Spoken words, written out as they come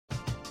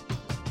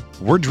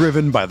We're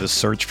driven by the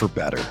search for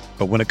better.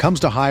 But when it comes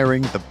to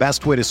hiring, the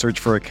best way to search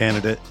for a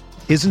candidate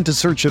isn't to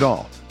search at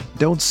all.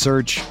 Don't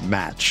search,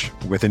 match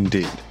with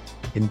Indeed.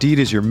 Indeed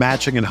is your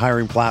matching and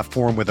hiring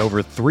platform with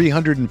over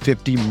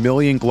 350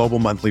 million global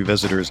monthly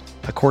visitors,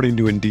 according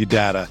to Indeed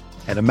data,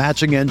 and a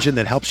matching engine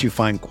that helps you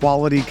find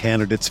quality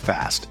candidates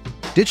fast.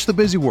 Ditch the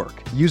busy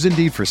work. Use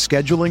Indeed for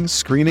scheduling,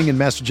 screening, and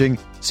messaging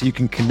so you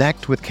can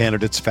connect with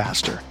candidates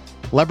faster.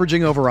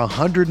 Leveraging over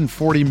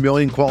 140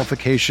 million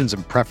qualifications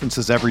and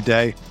preferences every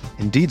day,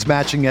 Indeed's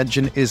matching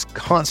engine is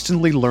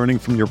constantly learning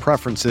from your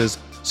preferences,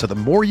 so the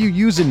more you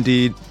use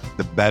Indeed,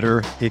 the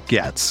better it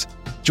gets.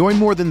 Join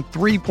more than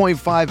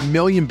 3.5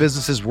 million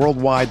businesses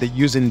worldwide that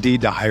use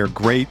Indeed to hire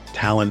great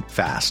talent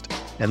fast.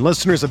 And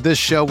listeners of this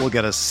show will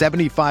get a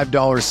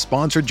 $75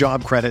 sponsored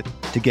job credit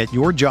to get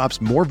your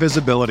jobs more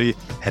visibility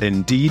at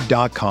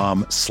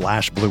Indeed.com/Blue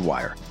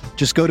Wire.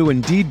 Just go to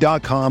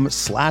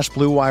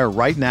Indeed.com/Blue Wire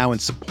right now and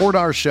support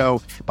our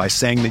show by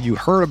saying that you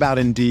heard about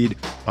Indeed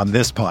on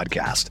this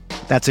podcast.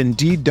 That's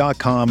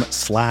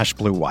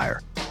Indeed.com/Blue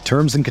Wire.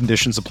 Terms and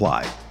conditions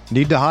apply.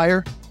 Need to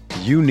hire?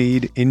 You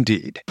need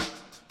Indeed.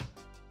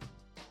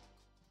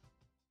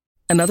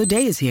 Another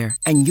day is here,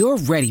 and you're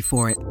ready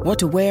for it. What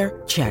to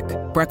wear? Check.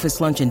 Breakfast,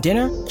 lunch, and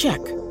dinner?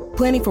 Check.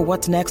 Planning for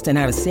what's next and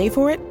how to save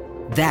for it?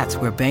 That's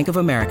where Bank of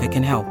America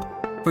can help.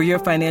 For your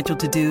financial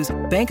to-dos,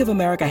 Bank of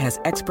America has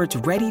experts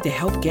ready to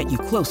help get you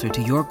closer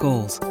to your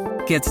goals.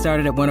 Get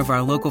started at one of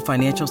our local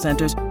financial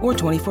centers or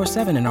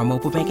 24/7 in our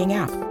mobile banking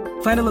app.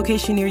 Find a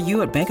location near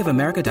you at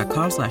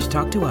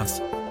bankofamerica.com/talktous.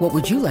 What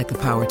would you like the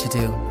power to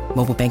do?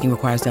 Mobile banking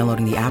requires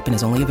downloading the app and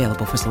is only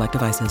available for select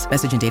devices.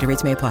 Message and data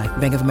rates may apply.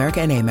 Bank of America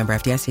N.A., member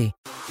FDIC.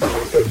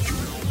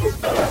 Entering the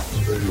Pat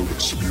Mayo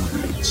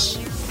Experience.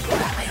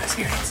 Pat Mayo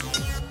Experience.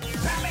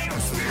 Pat Mayo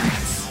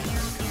Experience.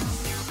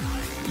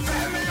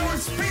 Pat Mayo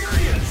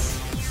Experience.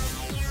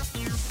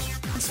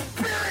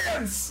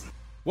 Experience.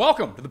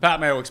 Welcome to the Pat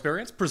Mayo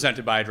Experience,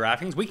 presented by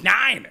DraftKings. Week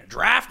 9,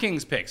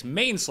 DraftKings picks,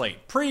 main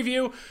slate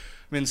preview.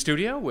 I'm in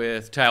studio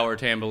with Tyler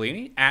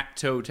Tambolini at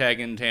Toe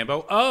Taggin'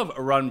 Tambo of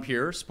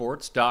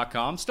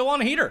RunPureSports.com. Still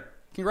on a heater.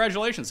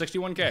 Congratulations,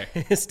 61K.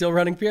 Still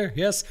running Pure,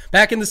 yes.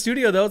 Back in the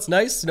studio, though. It's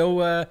nice.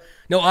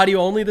 No audio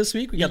only this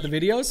week. We got the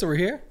video, so we're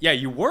here. Yeah,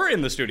 you were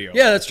in the studio.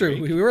 Yeah, that's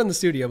true. We were in the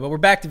studio, but we're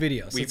back to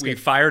video. So we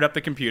fired up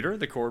the computer.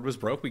 The cord was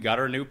broke. We got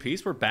our new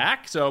piece. We're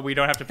back, so we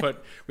don't have to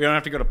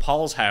go to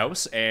Paul's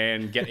house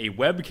and get a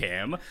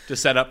webcam to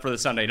set up for the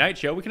Sunday night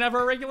show. We can have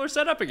our regular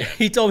setup again.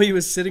 He told me he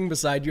was sitting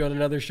beside you on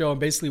another show and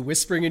basically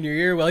whispering in your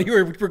ear while you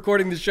were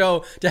recording the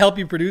show to help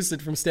you produce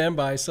it from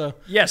standby. So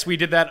yes, we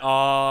did that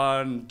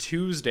on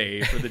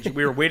Tuesday.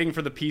 We were waiting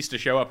for the piece to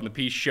show up, and the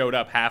piece showed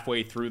up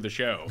halfway through the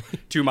show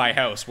to my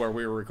house where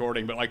we were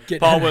recording. But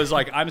Paul was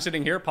like, I'm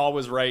sitting here. Paul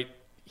was right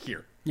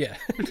here. Yeah.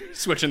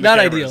 Switching the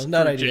cameras.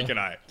 Not ideal. Jake and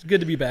I. It's good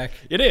to be back.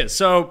 It is.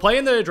 So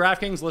playing the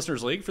DraftKings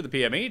Listeners League for the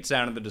PME. It's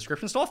down in the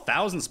description. Still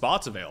 1,000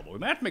 spots available. We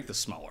might have to make this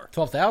smaller.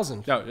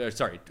 12,000. No,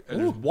 sorry.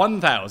 There's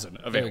 1,000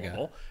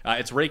 available.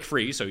 It's rake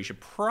free, so you should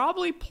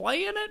probably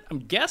play in it. I'm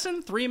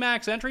guessing 3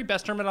 max entry.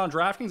 Best tournament on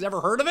DraftKings.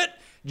 Ever heard of it?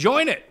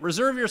 Join it.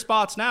 Reserve your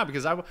spots now,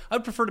 because I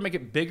would prefer to make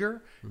it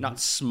bigger, not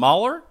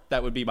smaller.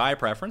 That would be my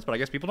preference, but I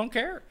guess people don't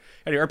care.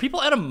 Anyway, are people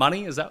out of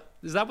money? Is that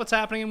what's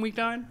happening in week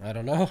 9? I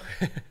don't know.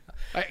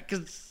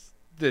 Because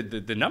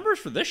the numbers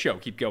for this show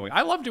keep going.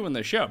 I love doing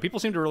this show. People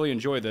seem to really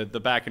enjoy the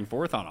back and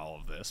forth on all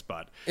of this,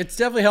 but it's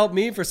definitely helped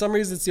me. For some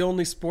reason, it's the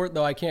only sport,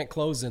 though, I can't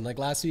close in. Like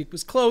last week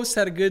was close,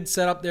 had a good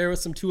setup there with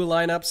some Tua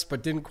lineups,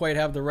 but didn't quite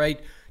have the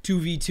right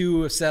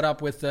 2v2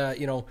 setup with,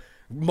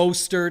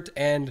 Mostert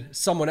and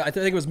someone. I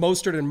think it was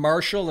Mostert and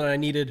Marshall, and I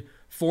needed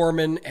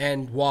Foreman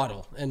and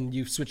Waddle, and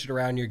you switch it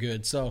around, you're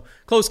good. So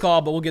close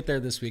call, but we'll get there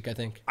this week, I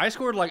think. I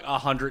scored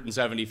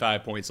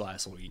 175 points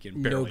last week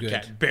and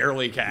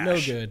barely cash. No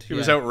good. It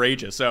was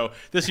outrageous. So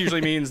this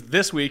usually means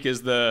this week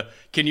is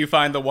can you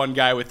find the one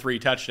guy with 3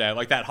 touchdowns,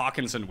 like that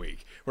Hawkinson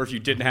week, where if you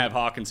didn't have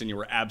Hawkinson, you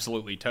were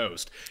absolutely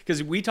toast.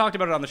 Because we talked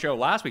about it on the show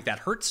last week, that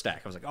Hurt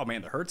stack. I was like, oh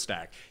man, the Hurt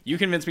stack. You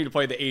convinced me to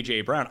play the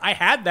A.J. Brown. I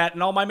had that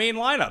in all my main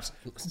lineups.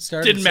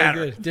 Didn't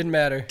matter. Didn't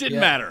matter. Didn't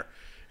matter.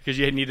 Because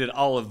you needed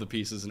all of the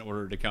pieces in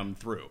order to come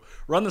through.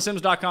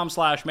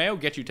 RunTheSims.com/Mayo,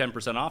 get you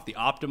 10% off. The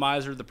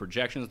optimizer, the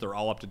projections, they're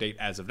all up to date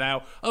as of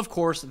now. Of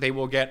course, they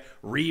will get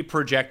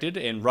re-projected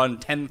and run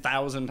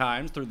 10,000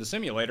 times through the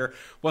simulator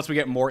once we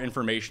get more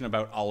information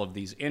about all of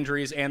these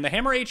injuries. And the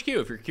Hammer HQ,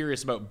 if you're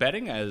curious about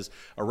betting as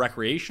a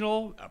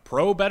recreational, a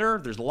pro bettor,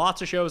 there's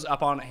lots of shows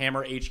up on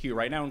Hammer HQ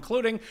right now,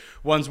 including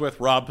ones with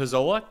Rob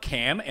Pizzola,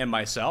 Cam, and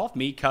myself.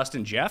 Me, Cust,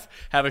 and Jeff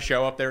have a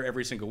show up there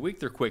every single week.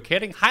 They're quick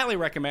hitting. Highly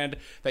recommend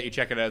that you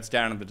check it out. It's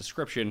down in the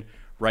description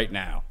right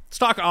now. Let's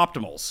talk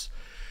optimals.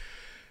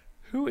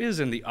 Who is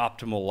in the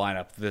optimal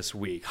lineup this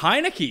week?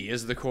 Heineke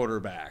is the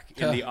quarterback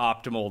in the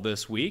optimal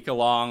this week,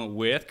 along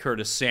with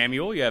Curtis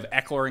Samuel. You have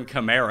Eckler and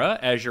Kamara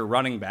as your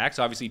running backs.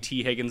 Obviously,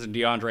 T. Higgins and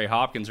DeAndre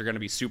Hopkins are going to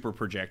be super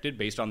projected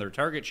based on their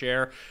target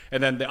share.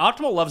 And then the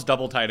optimal loves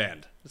double tight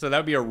end. So that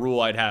would be a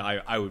rule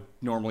I would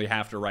normally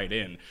have to write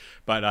in.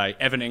 But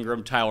Evan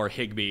Ingram, Tyler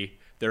Higbee,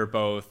 they're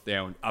both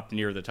up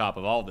near the top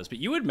of all of this. But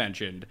you had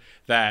mentioned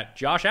that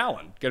Josh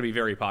Allen going to be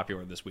very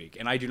popular this week,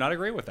 and I do not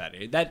agree with that.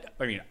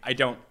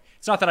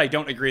 It's not that I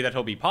don't agree that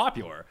he'll be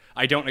popular.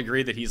 I don't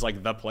agree that he's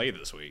like the play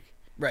this week.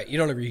 Right. You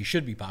don't agree he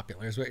should be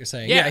popular is what you're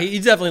saying. Yeah.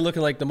 He's definitely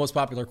looking like the most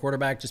popular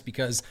quarterback just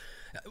because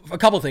a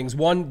couple things.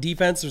 One,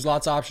 defense, there's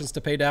lots of options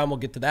to pay down. We'll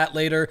get to that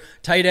later.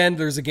 Tight end,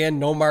 there's again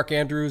no Mark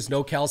Andrews,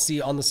 no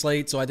Kelsey on the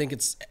slate. So I think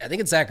it's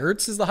Zach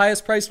Ertz is the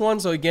highest priced one.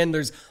 So again,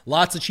 there's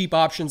lots of cheap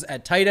options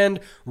at tight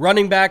end.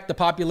 Running back, the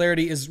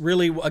popularity is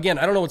really, again,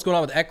 I don't know what's going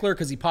on with Eckler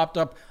because he popped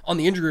up on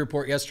the injury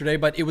report yesterday,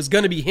 but it was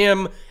going to be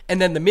him and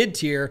then the mid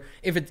tier.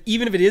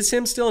 Even if it is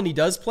him still and he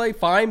does play,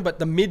 fine, but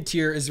the mid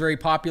tier is very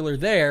popular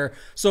there.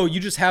 So you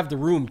just have the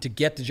room to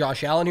get to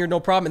Josh Allen here, no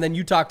problem. And then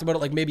you talked about it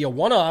like maybe a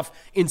one-off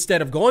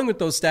instead of going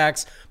with those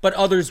stacks, but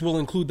others will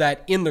include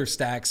that in their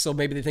stacks. So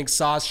maybe they think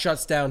Sauce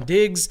shuts down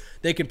Diggs.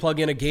 They could plug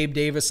in a Gabe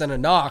Davis and a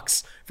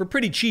Knox for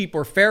pretty cheap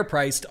or fair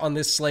priced on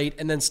this slate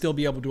and then still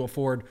be able to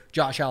afford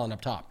Josh Allen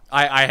up top.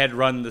 I had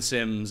run the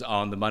Sims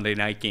on the Monday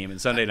night game and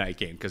Sunday night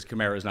game because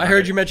Kamara's not. I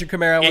heard you mention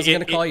Kamara. I wasn't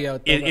going to call you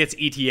out. It's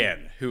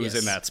ETN who is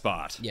in that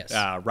spot. Yes.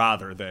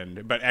 Rather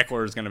than, but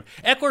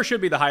Eckler should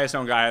be the highest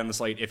owned guy on the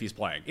slate if he's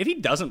playing. If he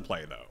doesn't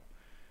play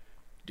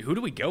though, who do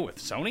we go with?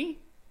 Sony?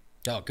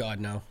 Oh, God,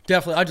 no.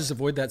 Definitely. I'll just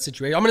avoid that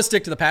situation. I'm going to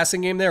stick to the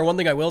passing game there. One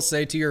thing I will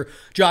say to your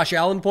Josh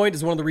Allen point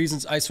is one of the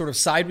reasons I sort of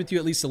side with you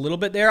at least a little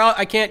bit there.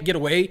 I can't get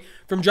away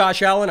from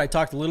Josh Allen. I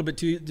talked a little bit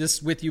to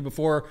this with you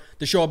before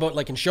the show about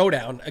like in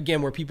Showdown,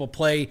 again, where people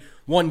play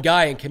one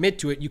guy and commit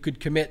to it. You could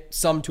commit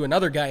some to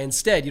another guy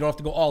instead. You don't have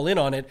to go all in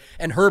on it.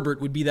 And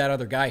Herbert would be that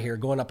other guy here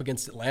going up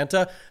against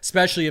Atlanta,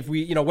 especially if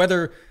we,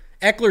 whether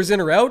Eckler's in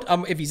or out,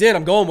 if he's in,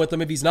 I'm going with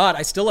him. If he's not,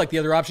 I still like the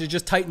other option. It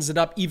just tightens it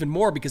up even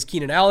more because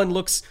Keenan Allen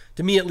looks,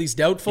 to me at least,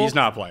 doubtful. He's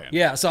not playing.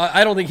 Yeah, so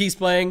I don't think he's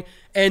playing.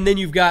 And then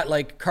you've got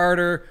like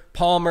Carter,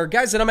 Palmer,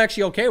 guys that I'm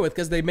actually okay with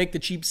because they make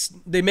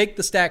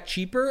the stack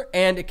cheaper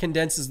and it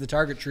condenses the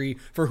target tree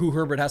for who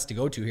Herbert has to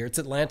go to here. It's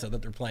Atlanta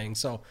that they're playing,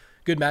 so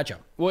good matchup.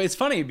 Well, it's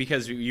funny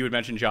because you had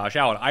mentioned Josh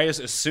Allen. I just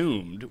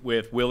assumed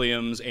with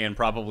Williams and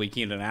probably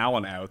Keenan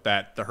Allen out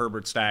that the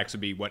Herbert stacks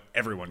would be what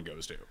everyone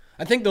goes to.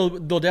 I think they'll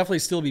definitely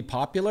still be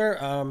popular.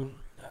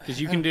 Because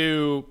you can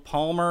do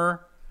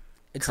Palmer.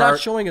 It's not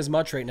showing as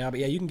much right now, but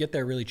yeah, you can get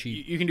there really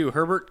cheap. You can do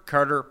Herbert,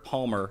 Carter,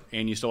 Palmer,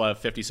 and you still have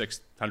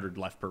 $5,600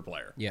 left per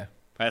player. Yeah.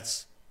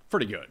 That's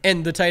pretty good.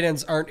 And the tight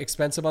ends aren't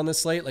expensive on this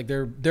slate. Like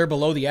they're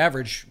below the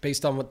average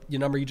based on what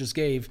your number you just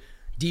gave.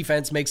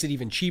 Defense makes it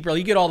even cheaper.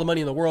 You get all the money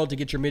in the world to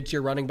get your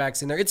mid-tier running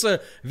backs in there. It's a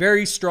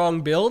very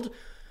strong build.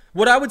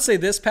 What I would say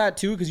this, Pat,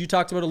 too, because you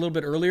talked about it a little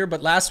bit earlier,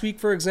 but last week,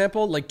 for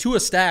example, like Tua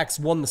Stacks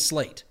won the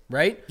slate,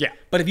 right? Yeah.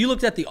 But if you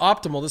looked at the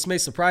optimal, this may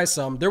surprise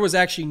some, there was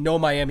actually no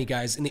Miami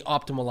guys in the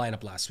optimal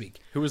lineup last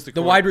week. Who was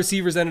the wide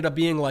receivers ended up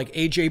being like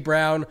A.J.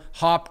 Brown,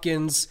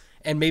 Hopkins,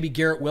 and maybe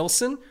Garrett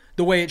Wilson,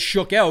 the way it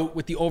shook out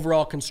with the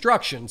overall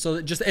construction.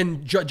 So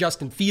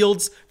Justin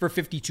Fields for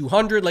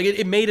 5,200. Like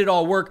it made it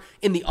all work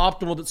in the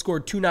optimal that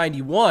scored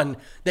 291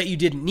 that you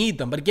didn't need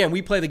them. But again,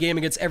 we play the game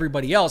against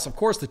everybody else. Of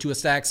course, the Tua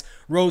stacks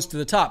rose to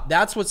the top.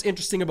 That's what's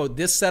interesting about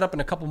this setup and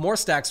a couple more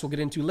stacks we'll get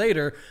into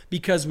later,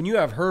 because when you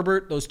have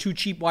Herbert, those two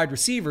cheap wide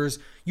receivers,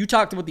 you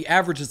talked about the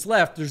average that's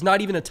left. There's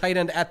not even a tight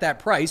end at that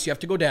price. You have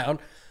to go down.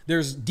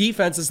 There's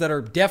defenses that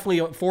are definitely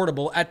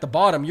affordable at the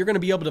bottom. You're going to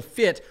be able to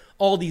fit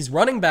all these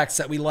running backs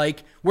that we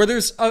like, where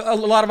there's a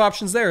lot of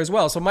options there as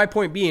well. So my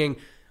point being,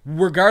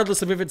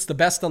 regardless of if it's the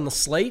best on the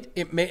slate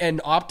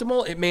and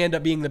optimal, it may end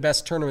up being the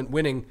best tournament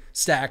winning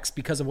stacks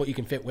because of what you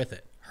can fit with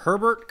it.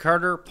 Herbert,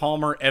 Carter,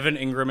 Palmer, Evan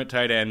Ingram at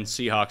tight end,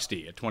 Seahawks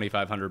D at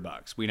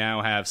 $2,500. We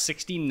now have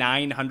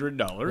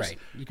 $6,900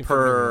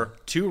 per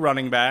two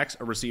running backs,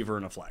 a receiver,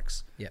 and a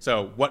flex. Yep.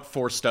 So what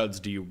four studs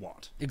do you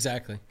want?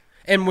 Exactly.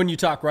 And when you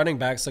talk running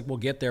backs, like we'll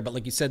get there, but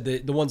like you said,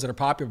 the ones that are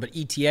popular, but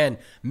ETN,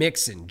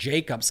 Mixon,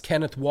 Jacobs,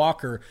 Kenneth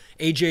Walker,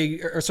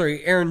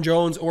 Aaron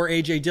Jones or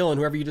AJ Dillon,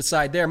 whoever you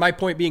decide there. My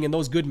point being, in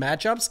those good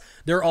matchups,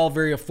 they're all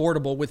very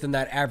affordable within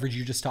that average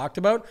you just talked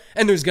about.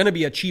 And there's going to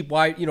be a cheap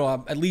wide,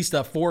 at least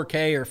a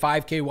 4K or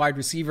 5K wide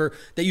receiver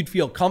that you'd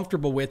feel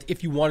comfortable with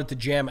if you wanted to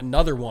jam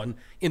another one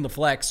in the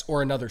flex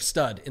or another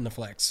stud in the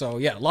flex. So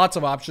yeah, lots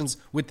of options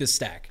with this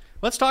stack.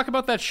 Let's talk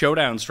about that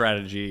showdown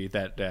strategy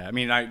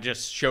not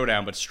just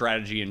showdown, but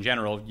strategy in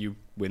general. You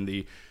win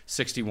the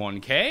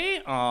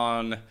 61K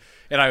on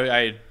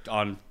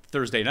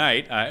Thursday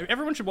night.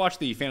 Everyone should watch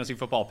the Fantasy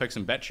Football Picks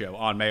and Bet Show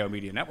on Mayo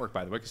Media Network,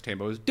 by the way, because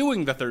Tambo is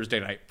doing the Thursday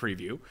night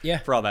preview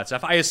for all that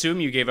stuff. I assume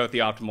you gave out the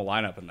optimal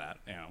lineup in that.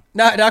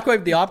 Not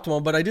quite the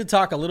optimal, but I did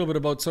talk a little bit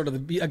about sort of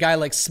a guy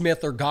like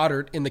Smith or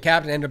Goddard in the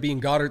captain. Ended up being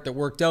Goddard that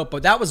worked out.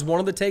 But that was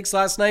one of the takes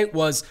last night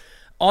was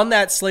on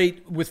that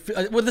slate with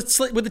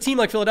a team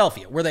like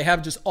Philadelphia, where they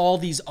have just all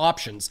these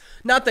options.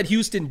 Not that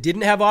Houston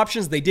didn't have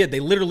options. They did. They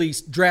literally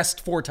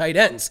dressed 4 tight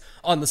ends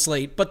on the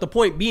slate. But the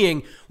point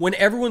being, when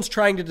everyone's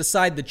trying to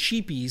decide the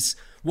cheapies,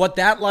 what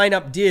that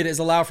lineup did is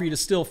allow for you to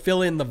still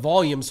fill in the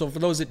volume. So for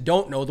those that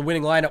don't know, the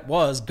winning lineup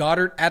was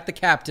Goddard at the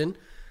captain,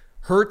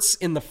 Hurts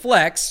in the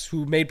flex,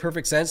 who made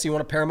perfect sense. You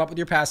want to pair him up with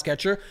your pass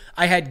catcher.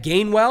 I had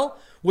Gainwell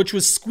which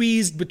was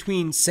squeezed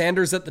between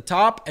Sanders at the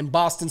top and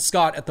Boston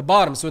Scott at the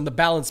bottom. So in the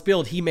balanced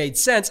build, he made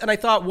sense. And I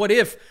thought, what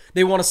if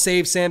they want to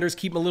save Sanders,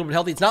 keep him a little bit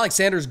healthy? It's not like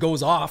Sanders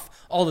goes off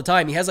all the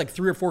time. He has like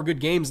 3 or 4 good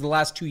games in the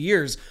last 2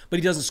 years, but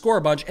he doesn't score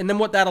a bunch. And then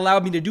what that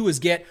allowed me to do is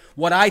get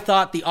what I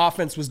thought the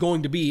offense was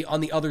going to be on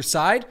the other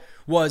side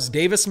was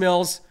Davis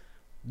Mills,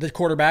 the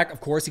quarterback.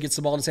 Of course, he gets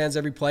the ball in his hands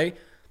every play.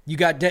 You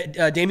got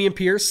Dameon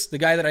Pierce, the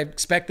guy that I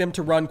expect them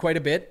to run quite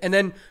a bit. And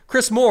then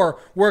Chris Moore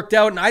worked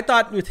out. And I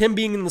thought with him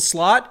being in the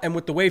slot and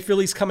with the way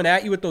Philly's coming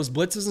at you with those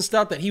blitzes and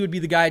stuff, that he would be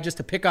the guy just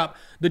to pick up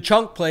the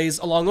chunk plays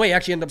along the way. He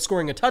actually ended up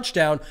scoring a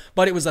touchdown.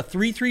 But it was a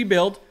 3-3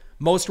 build.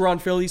 Most were on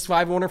Philly's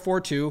 5-1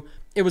 or 4-2.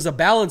 It was a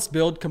balanced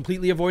build,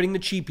 completely avoiding the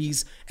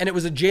cheapies, and it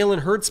was a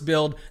Jalen Hurts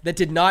build that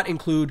did not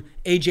include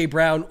A.J.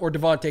 Brown or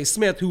Devontae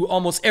Smith, who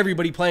almost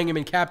everybody playing him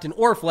in captain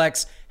or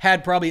flex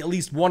had probably at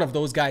least one of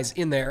those guys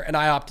in there, and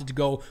I opted to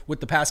go with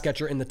the pass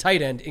catcher and the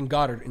tight end in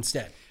Goddard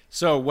instead.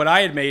 So what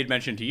I had made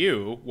mention to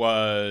you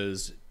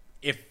was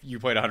if you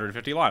played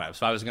 150 lineups.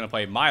 If I was going to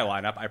play my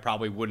lineup, I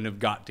probably wouldn't have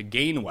got to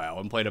Gainwell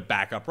and played a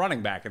backup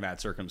running back in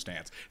that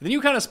circumstance. And then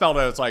you kind of spelled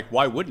out, it's like,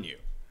 why wouldn't you?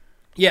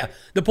 Yeah,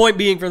 the point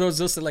being for those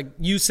listening, like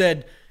you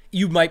said,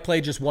 you might play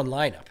just one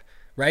lineup,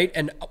 right?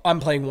 And I'm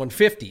playing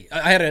 150.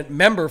 I had a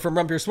member from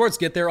Run Pure Sports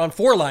get there on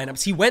 4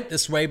 lineups. He went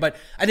this way, but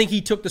I think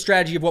he took the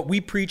strategy of what we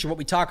preach and what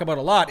we talk about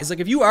a lot. Is like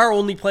if you are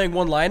only playing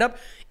one lineup,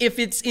 if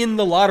it's in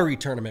the lottery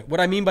tournament, what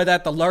I mean by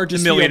that, the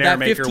largest field, that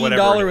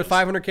 $15 with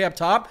 $500K up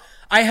top,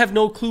 I have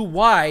no clue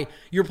why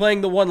you're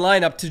playing the one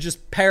lineup to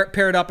just pair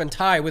it up and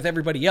tie with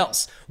everybody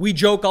else. We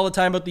joke all the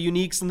time about the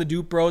uniques and the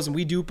dupe bros, and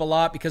we dupe a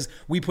lot because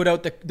we put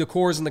out the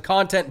cores and the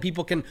content, and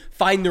people can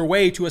find their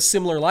way to a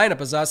similar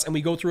lineup as us, and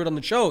we go through it on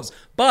the shows.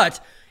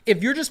 But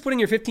if you're just putting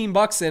your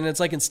 $15 in, it's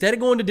like instead of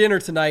going to dinner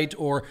tonight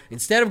or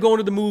instead of going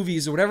to the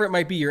movies or whatever it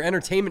might be, your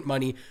entertainment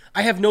money,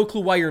 I have no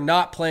clue why you're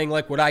not playing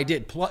like what I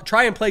did.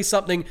 Try and play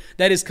something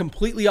that is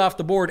completely off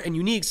the board and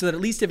unique so that at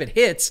least if it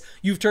hits,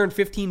 you've turned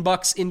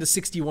 $15 into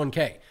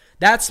 $61K.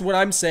 That's what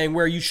I'm saying,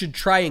 where you should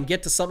try and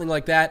get to something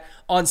like that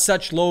on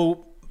such a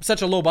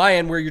low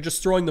buy-in where you're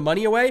just throwing the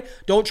money away.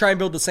 Don't try and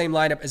build the same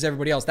lineup as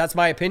everybody else. That's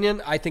my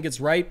opinion. I think it's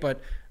right, but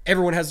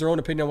everyone has their own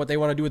opinion on what they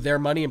want to do with their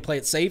money and play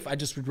it safe. I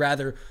just would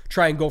rather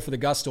try and go for the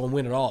gusto and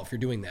win it all if you're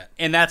doing that.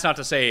 And that's not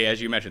to say,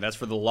 as you mentioned, that's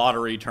for the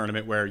lottery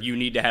tournament where you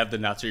need to have the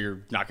nuts or you're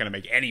not going to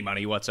make any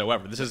money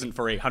whatsoever. This isn't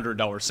for a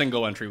 $100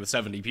 single entry with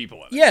 70 people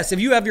in it. Yes, if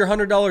you have your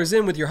 $100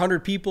 in with your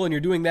 100 people and you're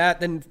doing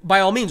that, then by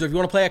all means, or if you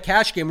want to play a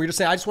cash game where you're just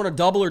saying, I just want to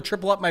double or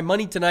triple up my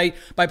money tonight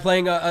by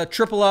playing a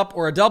triple up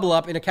or a double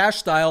up in a cash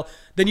style,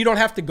 then you don't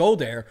have to go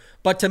there.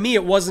 But to me,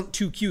 it wasn't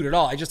too cute at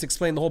all. I just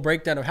explained the whole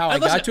breakdown of how I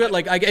got to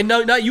it. And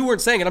not you weren't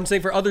saying it. I'm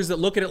saying for others that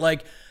look at it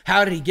like,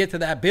 how did he get to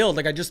that build?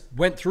 Like I just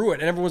went through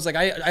it, and everyone's like,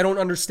 I don't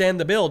understand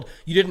the build.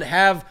 You didn't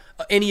have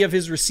any of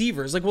his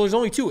receivers. Like, well, there's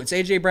only 2. It's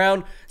A.J.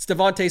 Brown, it's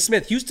Devontae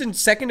Smith.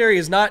 Houston's secondary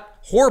is not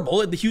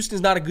horrible. The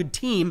Houston's not a good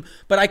team,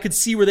 but I could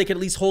see where they could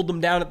at least hold them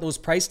down at those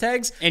price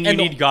tags. And you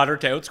need Goddard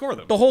to outscore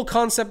them. The whole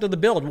concept of the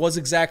build was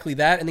exactly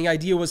that, and the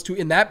idea was to,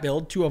 in that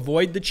build, to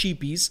avoid the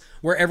cheapies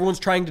where everyone's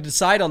trying to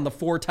decide on the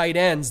 4 tight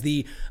ends,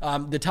 the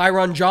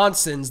Tyron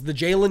Johnsons, the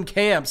Jalen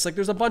Camps. Like,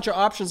 there's a bunch of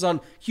options on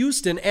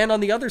Houston and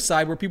on the other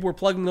side where people were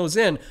plugging those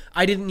in.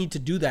 I didn't need to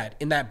do that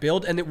in that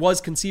build, and it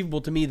was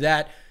conceivable to me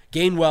that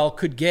Gainwell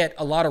could get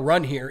a lot of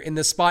run here in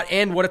this spot.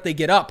 And what if they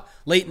get up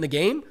late in the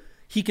game?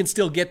 He can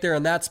still get there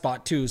in that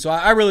spot too. So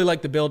I really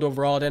like the build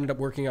overall. It ended up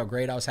working out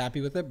great. I was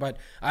happy with it. But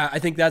I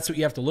think that's what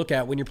you have to look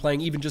at when you're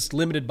playing even just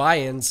limited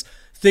buy-ins.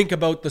 Think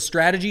about the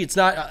strategy. It's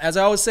not, as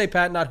I always say,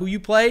 Pat, not who you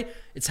play.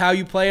 It's how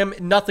you play them.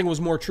 Nothing was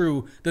more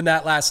true than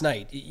that last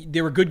night.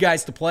 They were good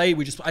guys to play.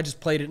 I just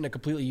played it in a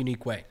completely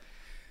unique way.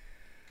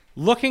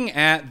 Looking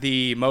at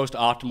the most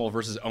optimal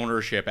versus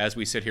ownership as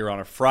we sit here on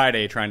a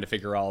Friday trying to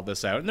figure all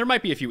this out, and there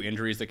might be a few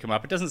injuries that come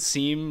up. It doesn't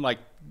seem like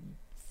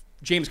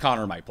James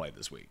Conner might play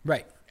this week.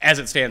 Right. As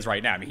it stands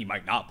right now. I mean, he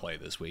might not play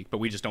this week, but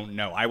we just don't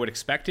know. I would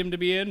expect him to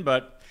be in,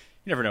 but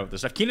you never know with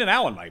this stuff. Keenan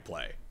Allen might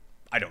play.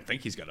 I don't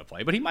think he's going to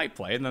play, but he might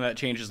play, and then that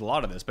changes a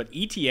lot of this. But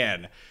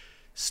ETN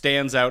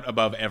stands out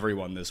above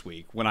everyone this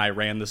week. When I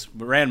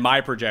ran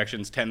my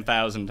projections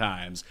 10,000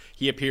 times,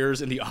 he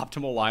appears in the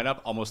optimal lineup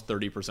almost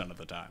 30% of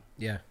the time.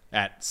 Yeah.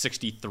 At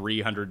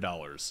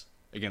 $6,300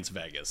 against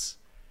Vegas.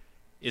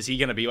 Is he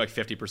going to be like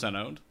 50%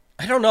 owned?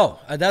 I don't know.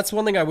 That's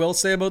one thing I will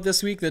say about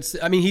this week.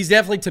 He's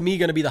definitely, to me,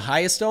 going to be the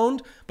highest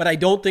owned, but I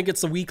don't think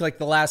it's a week like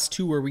the last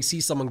 2 where we see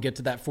someone get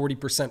to that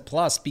 40%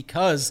 plus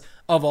because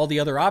of all the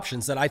other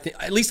options that I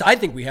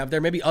think we have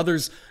there. Maybe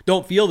others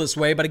don't feel this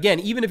way, but again,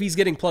 even if he's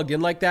getting plugged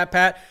in like that,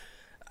 Pat,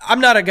 I'm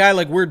not a guy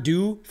like we're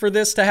due for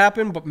this to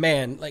happen, but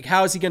man, like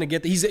how is he going to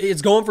get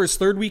it's going for his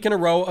 3rd week in a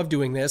row of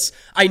doing this.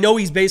 I know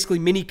he's basically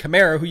mini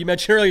Kamara, who you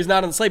mentioned earlier is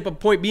not on the slate, but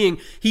point being,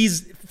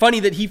 he's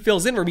funny that he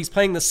fills in for him. He's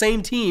playing the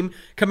same team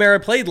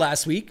Kamara played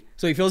last week,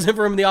 so he fills in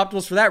for him in the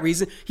optimals for that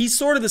reason. He's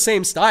sort of the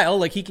same style.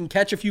 Like he can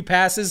catch a few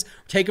passes,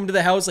 take him to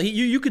the house. Like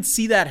you could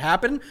see that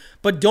happen,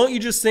 but don't you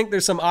just think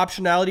there's some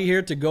optionality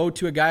here to go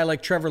to a guy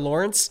like Trevor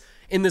Lawrence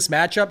in this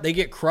matchup? They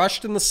get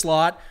crushed in the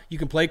slot. You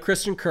can play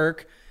Christian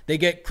Kirk. They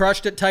get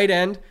crushed at tight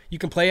end. You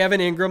can play Evan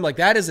Ingram. Like,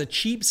 that is a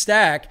cheap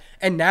stack.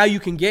 And now you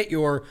can get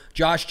your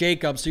Josh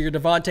Jacobs or your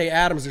Devontae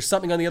Adams or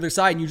something on the other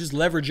side, and you just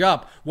leverage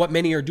up what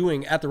many are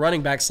doing at the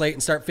running back slate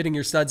and start fitting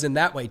your studs in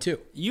that way too.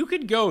 You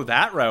could go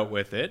that route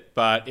with it,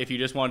 but if you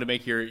just wanted to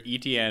make your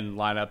ETN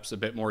lineups a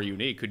bit more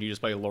unique, could you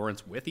just play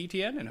Lawrence with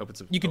ETN and hope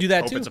it's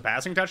a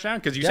passing touchdown?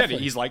 Because you said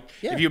he's like,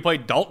 if you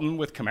played Dalton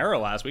with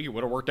Kamara last week, it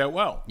would have worked out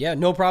well. Yeah,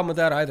 no problem with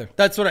that either.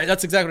 That's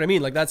exactly what I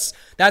mean. Like, that's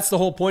the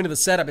whole point of the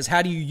setup, is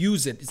how do you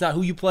use it? It's not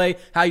who you play,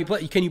 how you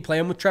play. Can you play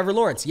him with Trevor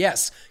Lawrence?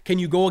 Yes. Can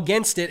you go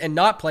against it and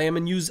not play him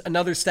and use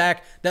another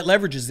stack that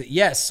leverages it?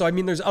 Yes. So, I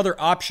mean, there's other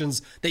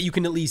options that you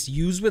can at least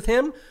use with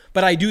him.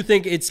 But I do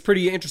think it's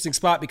pretty interesting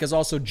spot because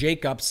also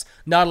Jacobs,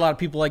 not a lot of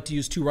people like to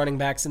use two running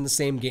backs in the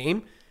same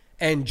game.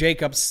 And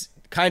Jacobs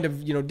kind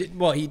of,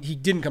 he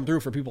didn't come through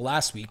for people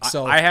last week.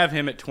 So I have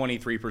him at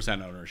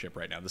 23% ownership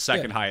right now, the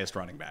second highest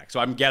running back. So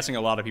I'm guessing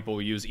a lot of people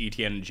will use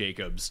Etienne and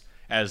Jacobs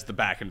as the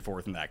back and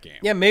forth in that game.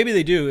 Yeah, maybe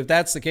they do. If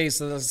that's the case,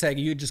 as I say,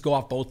 you just go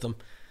off both of them.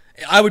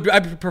 I would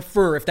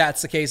prefer, if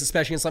that's the case,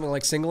 especially in something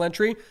like single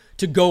entry,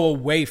 to go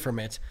away from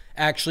it,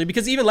 actually.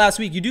 Because even last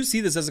week, you do see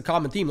this as a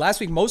common theme. Last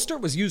week, Mostert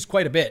was used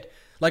quite a bit.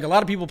 Like, a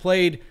lot of people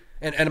played,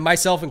 and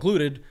myself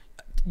included,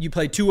 you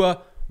played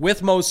Tua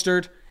with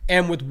Mostert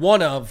and with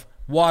one of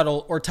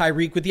Waddle or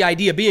Tyreek, with the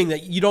idea being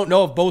that you don't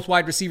know if both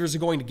wide receivers are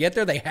going to get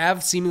there. They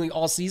have seemingly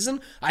all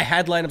season. I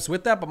had lineups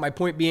with that, but my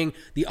point being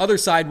the other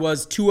side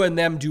was Tua and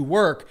them do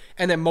work,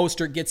 and then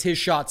Mostert gets his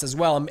shots as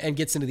well and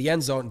gets into the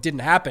end zone. It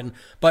didn't happen,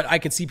 but I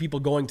could see people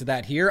going to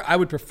that here. I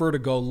would prefer to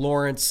go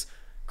Lawrence,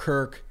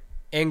 Kirk,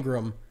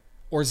 Ingram,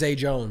 or Zay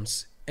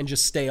Jones and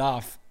just stay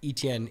off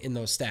Etienne in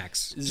those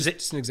stacks.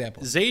 Just an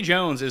example. Zay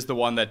Jones is the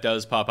one that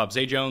does pop up.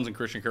 Zay Jones and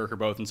Christian Kirk are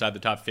both inside the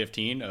top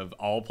 15 of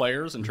all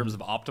players in terms of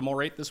optimal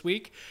rate this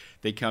week.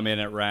 They come in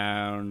at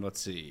around,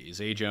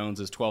 Zay Jones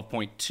is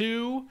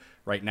 12.2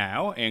 right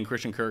now, and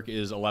Christian Kirk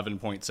is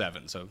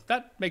 11.7. So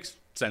that makes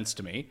sense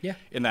to me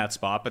in that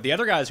spot. But the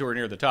other guys who are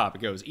near the top,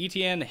 it goes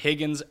Etienne,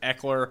 Higgins,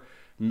 Eckler,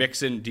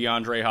 Mixon,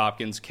 DeAndre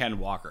Hopkins, Ken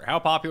Walker. How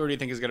popular do you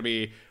think is going to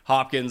be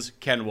Hopkins,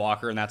 Ken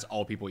Walker, and that's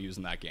all people use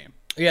in that game?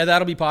 Yeah,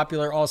 that'll be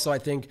popular. Also, I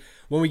think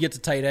when we get to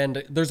tight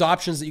end, there's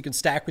options that you can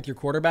stack with your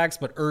quarterbacks,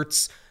 but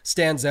Ertz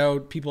stands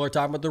out. People are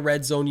talking about the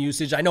red zone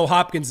usage. I know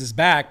Hopkins is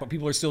back, but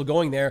people are still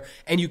going there,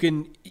 and you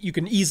can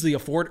easily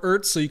afford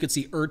Ertz, so you could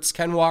see Ertz,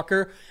 Ken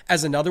Walker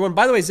as another one.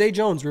 By the way, Zay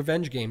Jones,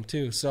 revenge game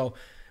too, so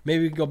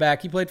maybe we can go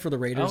back. He played for the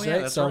Raiders,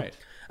 right? That's right.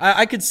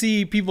 I could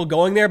see people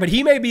going there, but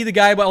he may be the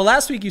guy. Well,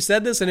 last week you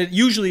said this, and it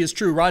usually is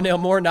true. Rondale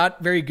Moore,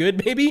 not very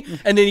good, maybe,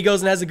 and then he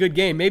goes and has a good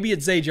game. Maybe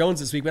it's Zay Jones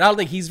this week, but I don't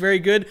think he's very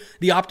good.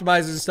 The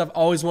optimizers and stuff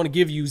always want to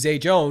give you Zay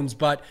Jones,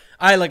 but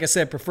I, like I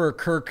said, prefer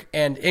Kirk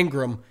and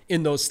Ingram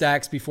in those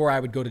stacks before I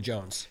would go to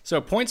Jones.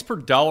 So points per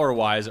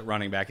dollar-wise at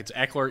running back, it's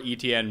Eckler,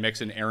 Etienne,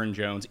 Mixon, Aaron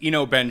Jones,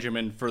 Eno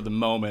Benjamin for the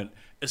moment,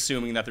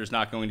 assuming that there's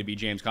not going to be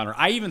James Conner.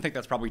 I even think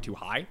that's probably too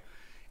high.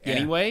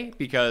 Anyway,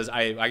 because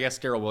I guess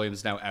Darrell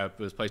Williams now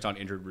was placed on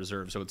injured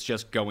reserve, so it's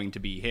just going to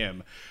be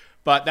him.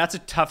 But that's a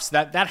tough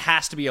that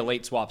has to be a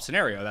late swap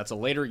scenario. That's a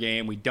later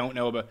game. We don't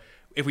know about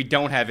if we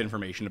don't have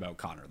information about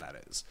Connor. That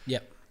is.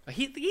 Yep.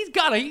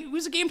 He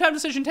was a game time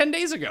decision 10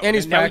 days ago, and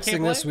he's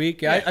practicing this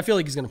week. Yeah. I feel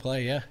like he's going to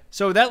play. Yeah.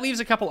 So that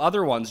leaves a couple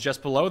other ones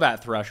just below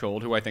that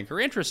threshold who I think are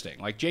interesting.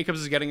 Like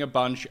Jacobs is getting a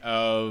bunch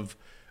of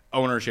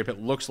ownership, it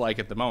looks like,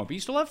 at the moment. But you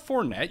still have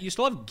Fournette. You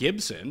still have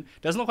Gibson.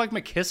 Doesn't look like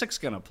McKissick's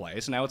going to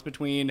play. So now it's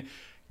between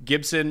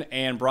Gibson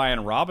and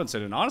Brian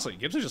Robinson. And honestly,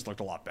 Gibson just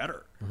looked a lot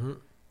better. Mm-hmm.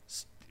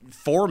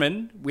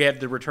 Foreman, we have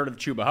the return of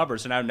Chuba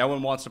Hubbard. So now no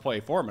one wants to play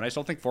Foreman. I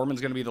still think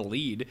Foreman's going to be the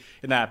lead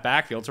in that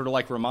backfield, sort of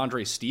like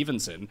Ramondre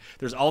Stevenson.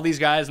 There's all these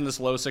guys in this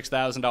low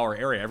 $6,000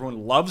 area.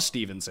 Everyone loves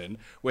Stevenson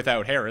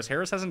without Harris.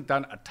 Harris hasn't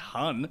done a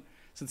ton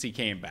since he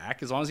came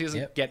back. As long as he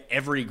doesn't get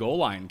every goal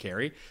line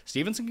carry,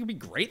 Stevenson can be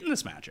great in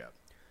this matchup.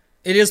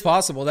 It is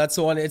possible. That's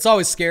the one. It's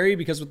always scary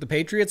because with the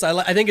Patriots,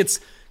 I think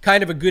it's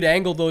kind of a good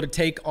angle, though, to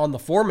take on the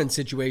Foreman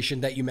situation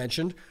that you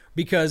mentioned,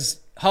 because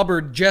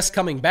Hubbard just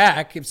coming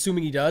back,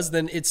 assuming he does,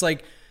 then it's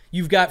like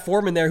you've got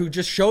Foreman there who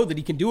just showed that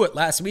he can do it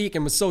last week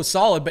and was so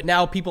solid, but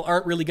now people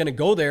aren't really going to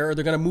go there or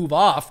they're going to move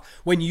off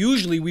when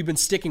usually we've been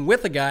sticking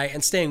with a guy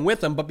and staying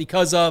with him. But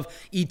because of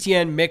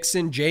Etienne,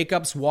 Mixon,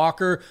 Jacobs,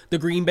 Walker, the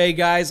Green Bay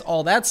guys,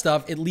 all that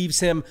stuff, it leaves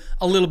him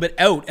a little bit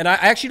out. And I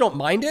actually don't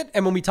mind it.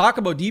 And when we talk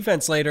about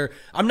defense later,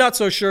 I'm not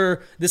so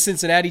sure this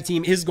Cincinnati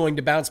team is going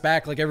to bounce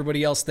back like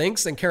everybody else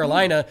thinks. And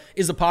Carolina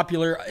is a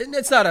popular,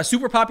 it's not a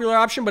super popular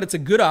option, but it's a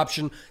good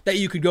option that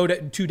you could go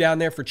to down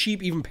there for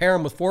cheap, even pair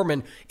him with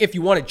Foreman if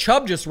you wanted.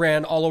 Chubb just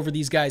ran all over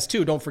these guys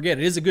too. Don't forget,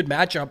 it is a good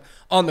matchup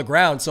on the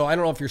ground. So I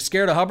don't know if you're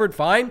scared of Hubbard,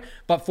 fine.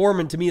 But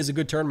Foreman to me is a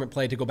good tournament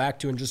play to go back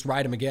to and just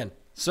ride him again.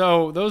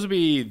 So those would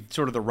be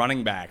sort of the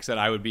running backs that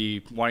I would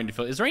be wanting to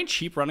fill. Is there any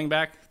cheap running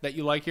back that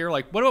you like here?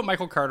 Like, what about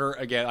Michael Carter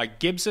again? Like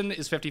Gibson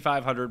is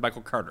 $5,500.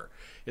 Michael Carter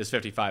is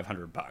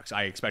 $5,500.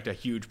 I expect a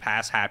huge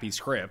pass-happy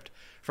script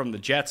from the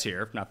Jets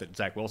here. Not that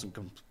Zach Wilson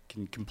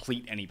can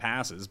complete any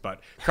passes.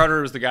 But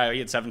Carter was the guy. He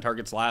had 7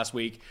 targets last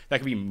week. That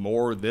could be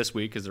more this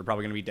week because they're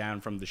probably going to be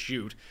down from the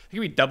shoot. It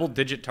could be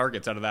double-digit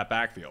targets out of that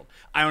backfield.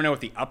 I don't know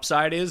what the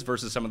upside is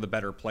versus some of the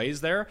better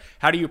plays there.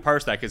 How do you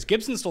parse that? Because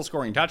Gibson's still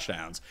scoring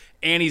touchdowns,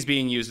 and he's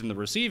being used in the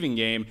receiving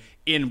game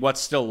in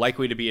what's still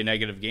likely to be a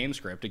negative game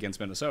script against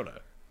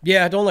Minnesota.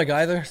 Yeah, I don't like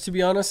either, to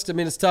be honest. I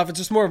mean, it's tough. It's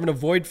just more of an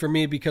avoid for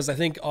me because I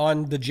think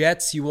on the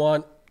Jets, you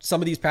want some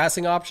of these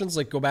passing options,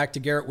 like go back to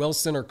Garrett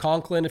Wilson or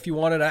Conklin if you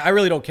wanted. I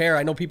really don't care.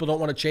 I know people don't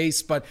want to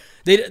chase, but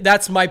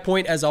that's my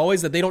point as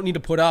always, that they don't need to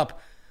put up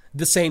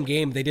the same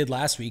game they did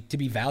last week to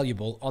be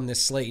valuable on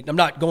this slate. I'm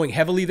not going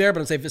heavily there,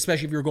 but I'm saying,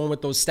 especially if you're going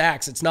with those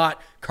stacks, it's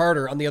not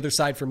Carter on the other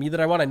side for me that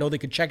I want. I know they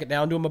could check it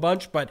down to him a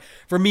bunch, but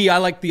for me, I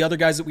like the other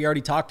guys that we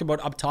already talked about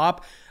up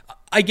top.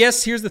 I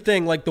guess here's the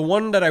thing, like the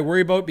one that I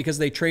worry about because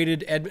they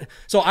traded Edmonds.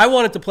 So I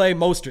wanted to play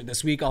Mostert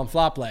this week on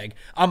flop leg.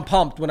 I'm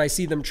pumped when I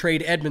see them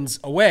trade Edmonds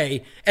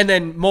away. And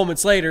then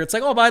moments later, it's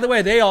like, oh, by the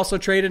way, they also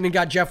traded and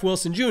got Jeff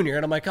Wilson Jr.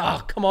 And I'm like,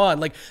 oh, come on.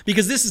 Like,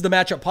 because this is the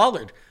matchup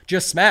Pollard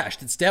just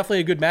smashed. It's definitely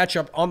a good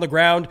matchup on the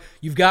ground.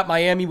 You've got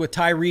Miami with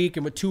Tyreek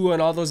and with Tua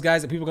and all those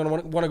guys that people are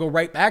going to want to go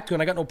right back to.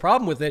 And I got no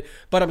problem with it.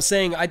 But I'm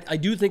saying I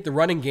do think the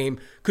running game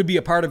could be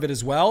a part of it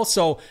as well.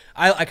 So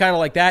I kind of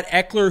like that.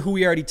 Eckler, who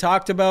we already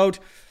talked about.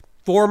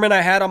 Foreman I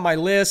had on my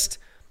list.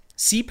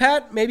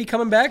 CPAT maybe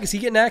coming back. Is he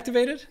getting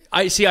activated?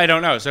 I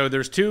don't know. So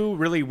there's 2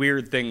 really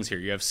weird things here.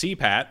 You have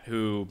CPAT,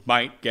 who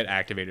might get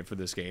activated for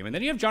this game, and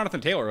then you have Jonathan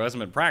Taylor, who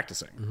hasn't been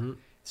practicing. Mm-hmm.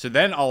 So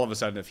then all of a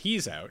sudden, if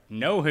he's out,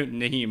 no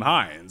Naheem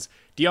Hines,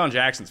 Deion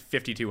Jackson's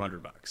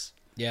 $5,200.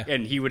 Yeah.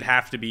 And he would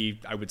have to be,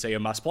 I would say, a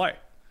must play.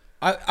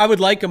 I would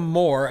like him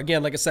more.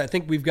 Again, like I said, I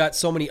think we've got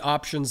so many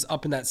options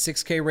up in that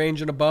 6K range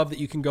and above that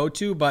you can go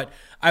to, but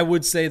I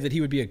would say that he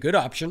would be a good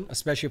option,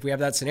 especially if we have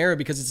that scenario,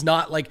 because it's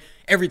not like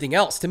everything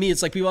else. To me,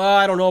 it's like people,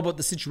 I don't know about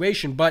the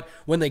situation, but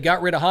when they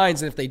got rid of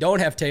Hines and if they don't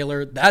have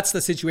Taylor, that's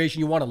the situation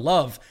you want to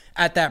love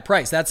at that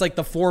price. That's like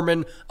the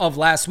Foreman of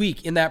last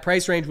week in that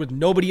price range with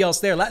nobody else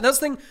there. That's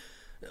the thing.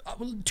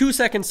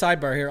 2-second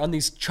sidebar here on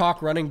these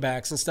chalk running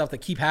backs and stuff that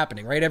keep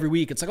happening, right? Every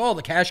week, it's like, oh,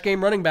 the cash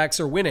game running backs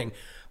are winning.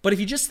 But if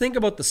you just think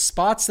about the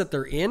spots that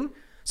they're in,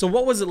 so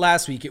what was it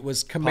last week? It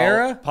was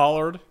Kamara,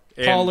 Pollard,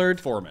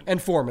 Foreman. And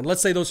Foreman.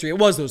 Let's say those 3. It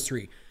was those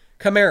 3.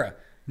 Kamara,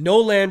 no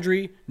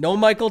Landry, no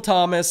Michael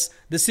Thomas.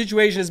 The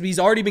situation is he's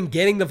already been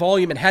getting the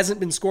volume and hasn't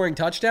been scoring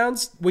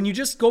touchdowns. When you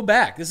just go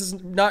back, this is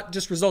not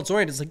just results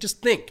oriented. It's like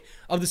just think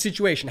of the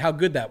situation, how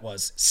good that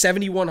was.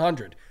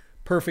 7,100,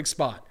 perfect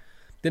spot.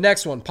 The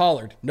next one,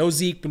 Pollard. No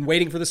Zeke, been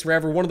waiting for this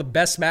forever. One of the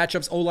best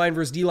matchups, O-line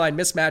versus D-line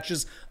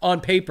mismatches on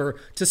paper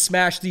to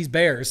smash these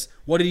Bears.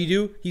 What did he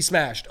do? He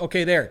smashed.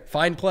 Okay, there.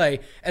 Fine play.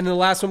 And then the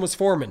last one was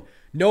Foreman.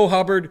 No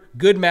Hubbard,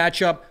 good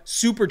matchup,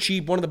 super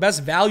cheap, one of the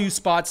best value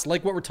spots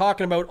like what we're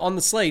talking about on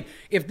the slate.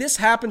 If this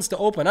happens to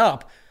open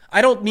up,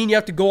 I don't mean you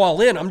have to go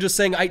all in. I'm just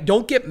saying I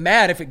don't get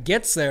mad if it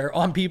gets there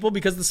on people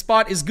because the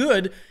spot is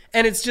good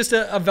and it's just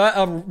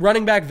a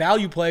running back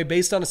value play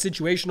based on a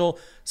situational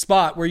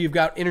spot where you've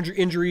got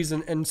injuries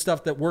and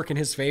stuff that work in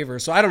his favor.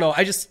 So I don't know.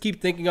 I just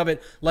keep thinking of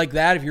it like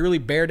that. If you really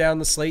bear down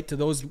the slate to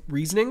those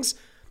reasonings,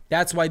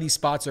 that's why these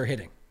spots are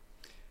hitting.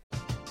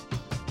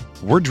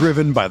 We're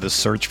driven by the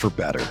search for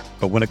better.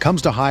 But when it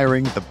comes to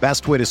hiring, the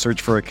best way to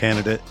search for a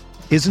candidate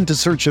isn't to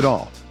search at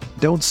all.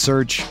 Don't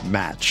search,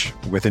 match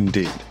with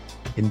Indeed.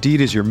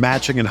 Indeed is your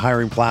matching and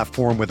hiring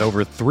platform with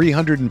over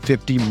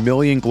 350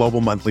 million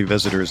global monthly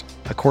visitors,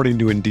 according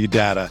to Indeed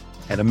data,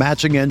 and a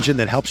matching engine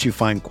that helps you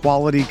find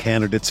quality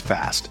candidates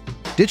fast.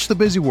 Ditch the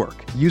busy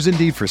work. Use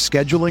Indeed for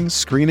scheduling,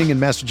 screening, and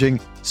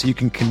messaging so you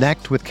can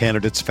connect with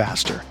candidates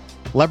faster.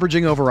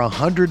 Leveraging over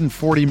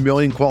 140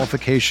 million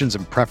qualifications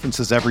and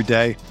preferences every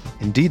day,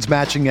 Indeed's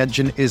matching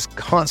engine is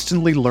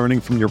constantly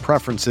learning from your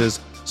preferences,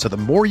 so the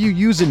more you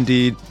use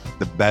Indeed,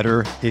 the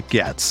better it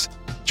gets.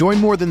 Join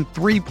more than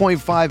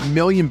 3.5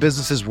 million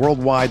businesses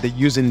worldwide that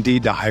use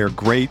Indeed to hire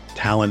great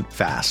talent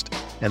fast.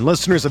 And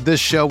listeners of this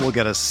show will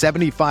get a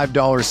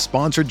 $75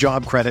 sponsored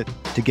job credit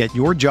to get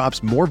your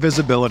jobs more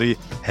visibility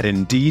at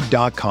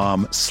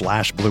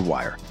Indeed.com/Blue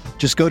Wire.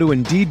 Just go to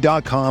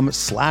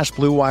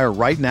Indeed.com/Blue Wire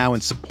right now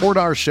and support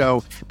our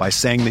show by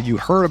saying that you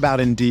heard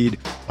about Indeed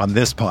on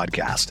this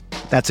podcast.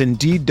 That's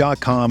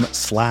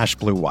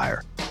Indeed.com/Blue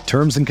Wire.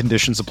 Terms and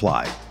conditions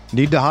apply.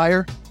 Need to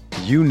hire?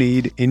 You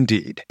need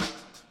Indeed.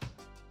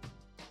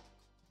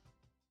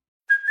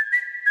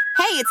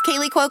 Hey, it's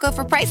Kaylee Cuoco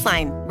for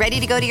Priceline.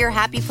 Ready to go to your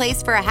happy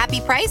place for a happy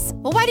price?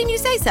 Well, why didn't you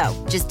say so?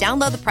 Just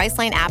download the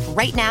Priceline app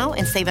right now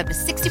and save up to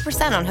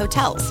 60% on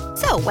hotels.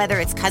 So whether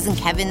it's Cousin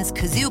Kevin's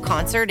Kazoo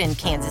Concert in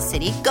Kansas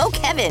City, go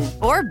Kevin,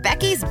 or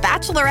Becky's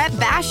Bachelorette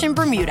Bash in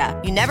Bermuda,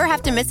 you never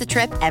have to miss a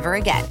trip ever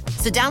again.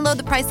 So download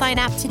the Priceline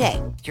app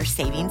today. Your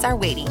savings are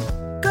waiting.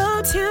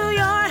 Go to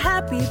your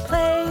happy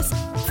place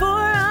for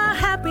a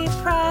happy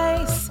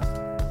price.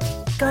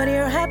 Go to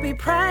your happy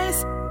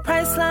price,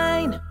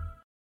 Priceline.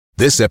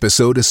 This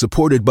episode is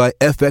supported by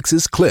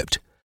FX's Clipped,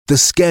 the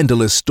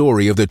scandalous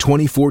story of the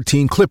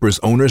 2014 Clippers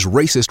owner's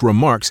racist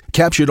remarks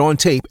captured on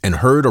tape and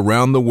heard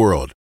around the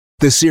world.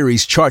 The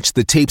series charts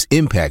the tape's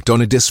impact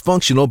on a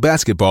dysfunctional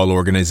basketball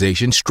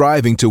organization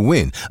striving to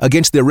win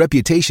against their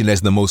reputation as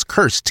the most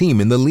cursed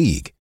team in the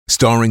league.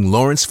 Starring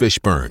Lawrence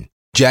Fishburne,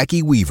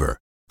 Jackie Weaver,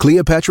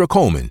 Cleopatra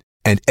Coleman,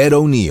 and Ed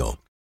O'Neill.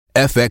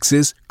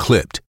 FX's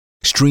Clipped,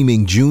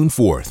 streaming June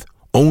 4th,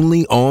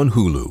 only on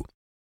Hulu.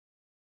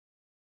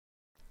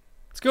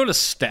 Let's go to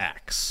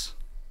stacks.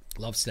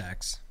 Love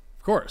stacks.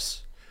 Of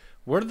course.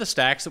 What are the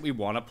stacks that we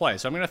want to play?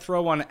 So I'm going to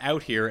throw one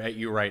out here at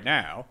you right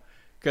now,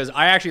 because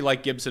I actually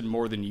like Gibson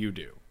more than you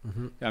do.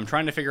 Mm-hmm. I'm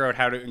trying to figure out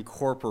how to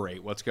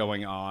incorporate what's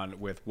going on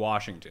with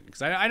Washington.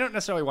 Because I don't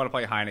necessarily want to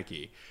play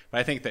Heineke,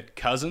 but I think that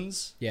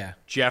Cousins,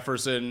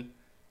 Jefferson,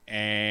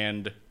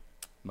 and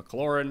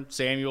McLaurin,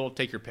 Samuel,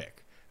 take your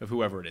pick of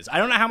whoever it is. I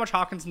don't know how much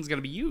Hawkinson's going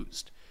to be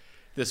used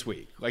this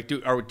week. Like,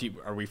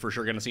 are we for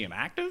sure going to see him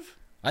active?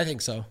 I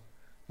think so.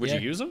 Would you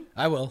use him?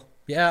 I will.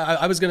 Yeah,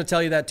 I was going to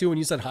tell you that too when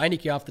you said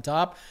Heineke off the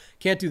top.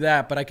 Can't do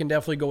that, but I can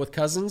definitely go with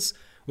Cousins.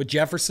 With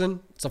Jefferson,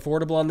 it's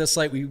affordable on this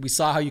site. We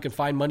saw how you can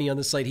find money on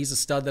this site. He's a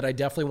stud that I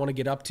definitely want to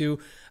get up to.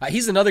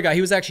 He's another guy.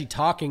 He was actually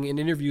talking in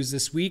interviews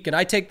this week, and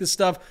I take this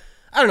stuff,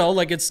 I don't know,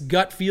 like it's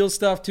gut feel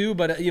stuff too,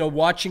 but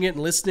watching it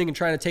and listening and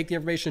trying to take the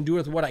information and do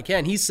with what I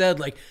can. He said,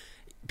 like,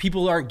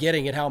 people aren't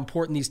getting it, how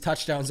important these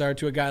touchdowns are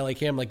to a guy like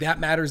him. Like, that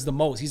matters the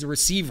most. He's a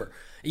receiver.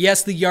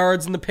 Yes, the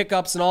yards and the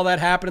pickups and all that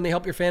happen, and they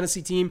help your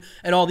fantasy team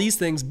and all these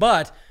things,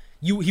 but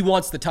he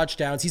wants the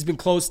touchdowns. He's been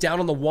close down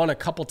on the one a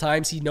couple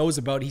times. He knows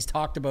about it. He's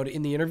talked about it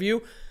in the interview.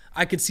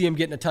 I could see him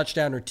getting a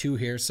touchdown or two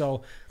here.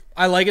 So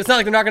I like it. It's not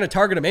like they're not going to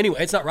target him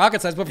anyway. It's not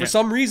rocket science, but for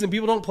some reason,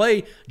 people don't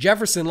play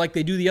Jefferson like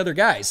they do the other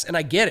guys. And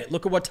I get it.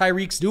 Look at what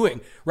Tyreek's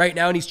doing right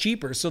now, and he's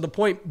cheaper. So the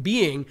point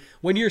being,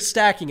 when you're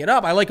stacking it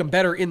up, I like him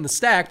better in the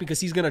stack because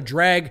he's going to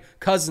drag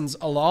Cousins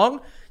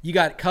along. You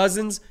got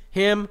Cousins,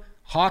 him,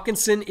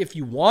 Hawkinson if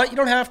you want. You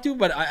don't have to,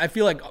 but I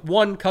feel like,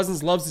 one,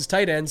 Cousins loves his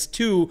tight ends.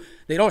 Two,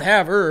 they don't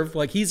have Irv.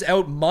 Like, he's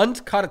out.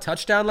 Munt caught a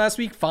touchdown last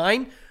week,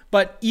 fine.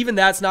 But even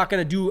that's not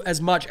going to do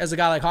as much as a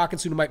guy like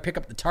Hawkinson who might pick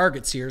up the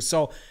targets here.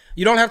 So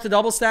you don't have to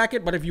double stack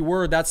it, but if you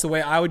were, that's the way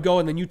I would go.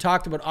 And then you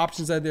talked about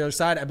options on the other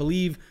side. I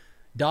believe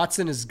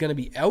Dotson is going to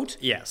be out.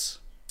 Yes.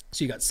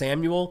 So you got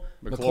Samuel,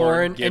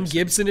 McLaurin, and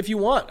Gibson if you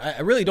want.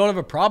 I really don't have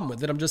a problem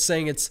with it. I'm just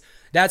saying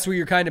that's where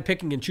you're kind of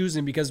picking and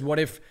choosing, because what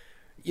if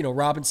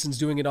Robinson's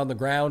doing it on the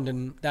ground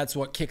and that's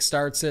what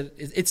kickstarts it.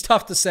 It's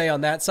tough to say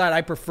on that side.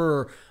 I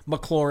prefer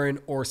McLaurin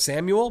or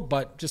Samuel,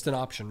 but just an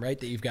option, right,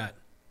 that you've got.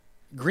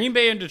 Green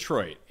Bay and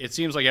Detroit. It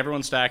seems like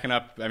everyone's stacking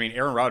up. I mean,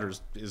 Aaron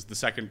Rodgers is the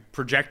second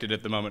projected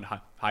at the moment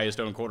highest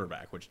owned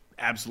quarterback, which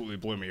absolutely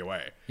blew me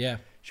away. Yeah.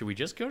 Should we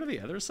just go to the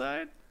other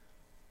side?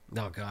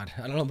 Oh, God.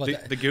 I don't know about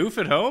that. The goof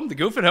at home? The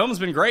goof at home has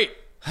been great.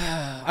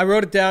 I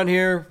wrote it down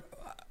here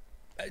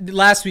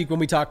last week when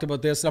we talked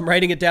about this. I'm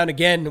writing it down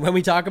again when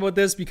we talk about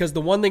this, because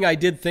the one thing I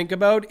did think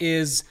about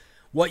is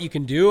what you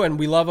can do, and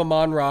we love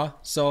Amon-Ra,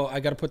 so I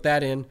got to put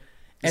that in.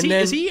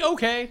 Is he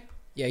okay?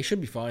 Yeah, he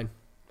should be fine.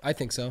 I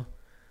think so.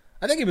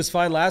 I think he was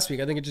fine last week.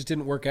 I think it just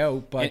didn't work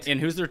out. But and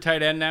who's their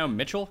tight end now?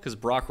 Mitchell, because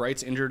Brock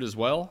Wright's injured as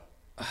well.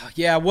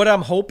 Yeah, what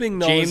I'm hoping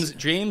though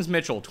James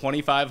Mitchell,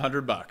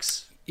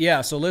 $2,500.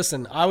 Yeah, so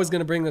listen, I was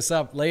going to bring this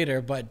up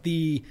later, but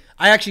I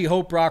actually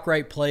hope Brock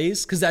Wright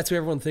plays, because that's who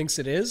everyone thinks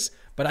it is.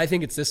 But I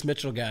think it's this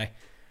Mitchell guy.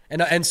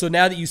 And so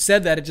now that you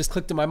said that, it just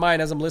clicked in my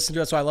mind as I'm listening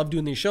to it. So I love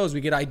doing these shows.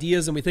 We get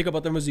ideas and we think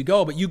about them as we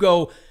go. But you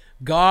go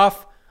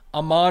Goff,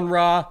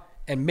 Amon-Ra,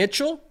 and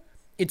Mitchell.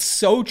 It's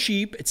so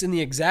cheap. It's in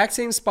the exact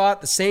same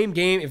spot, the same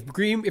game. If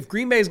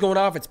Green Bay is going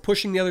off, it's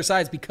pushing the other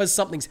side. It's because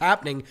something's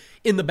happening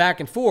in the back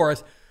and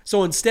forth.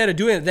 So instead of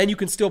doing it, then you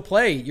can still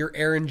play your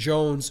Aaron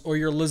Jones or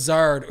your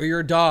Lazard or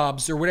your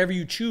Dobbs or whatever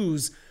you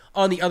choose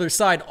on the other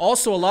side.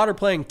 Also, a lot are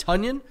playing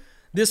Tunyon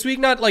this week.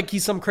 Not like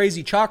he's some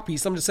crazy chalk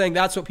piece. I'm just saying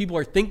that's what people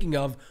are thinking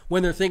of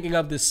when they're thinking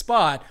of this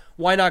spot.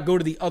 Why not go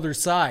to the other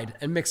side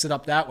and mix it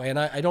up that way? And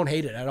I don't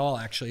hate it at all,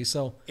 actually.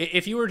 So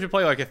if you were to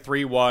play like a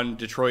 3-1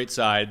 Detroit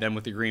side, then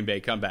with the Green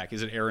Bay comeback,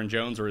 is it Aaron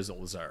Jones or is it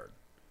Lazard?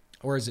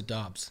 Or is it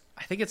Dobbs?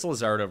 I think it's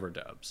Lazard over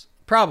Dobbs.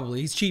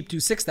 Probably. He's cheap too.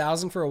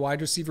 $6,000 for a wide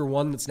receiver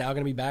one that's now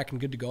going to be back and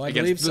good to go, I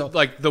believe. So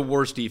like the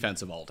worst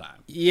defense of all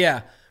time.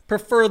 Yeah.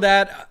 Prefer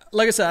that.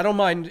 Like I said, I don't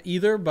mind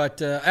either,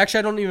 but actually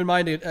I don't even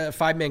mind a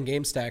five-man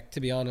game stack, to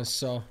be honest.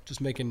 So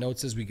just making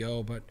notes as we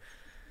go. But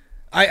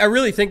I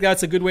really think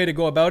that's a good way to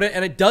go about it.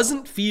 And it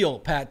doesn't feel,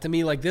 Pat, to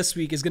me like this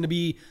week is going to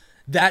be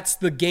that's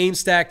the game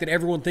stack that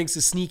everyone thinks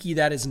is sneaky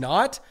that is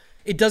not.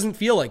 It doesn't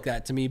feel like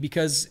that to me,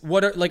 because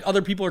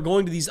other people are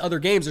going to these other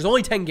games. There's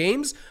only 10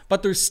 games,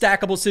 but there's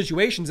stackable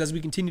situations as we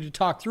continue to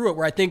talk through it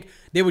where I think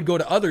they would go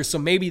to others. So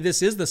maybe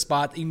this is the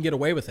spot that you can get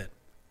away with it.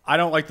 I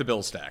don't like the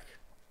Bill stack.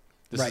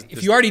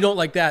 If you already don't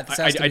like that,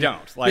 I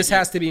don't. This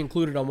has to be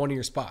included on one of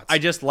your spots. I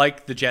just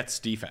like the Jets'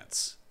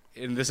 defense.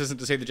 And this isn't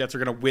to say the Jets are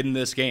going to win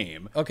this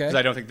game. Okay. Because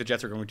I don't think the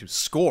Jets are going to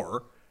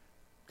score,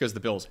 because the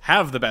Bills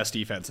have the best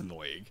defense in the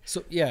league.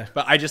 So yeah.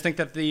 But I just think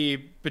that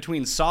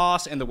between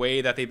Sauce and the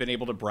way that they've been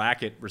able to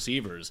bracket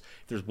receivers,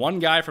 if there's one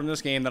guy from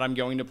this game that I'm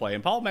going to play,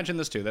 and Paul mentioned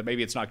this too, that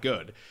maybe it's not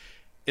good.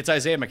 It's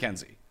Isaiah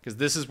McKenzie, because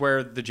this is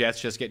where the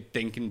Jets just get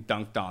dink and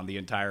dunked on the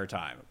entire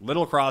time.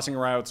 Little crossing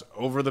routes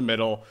over the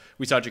middle.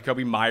 We saw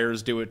Jacoby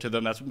Myers do it to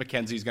them. That's what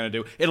McKenzie's going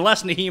to do.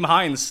 Unless Nyheim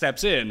Hines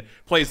steps in,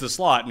 plays the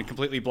slot, and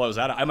completely blows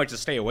out. I might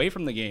just stay away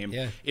from the game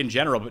in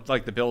general, but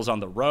like the Bills on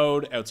the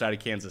road, outside of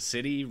Kansas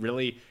City,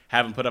 really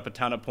haven't put up a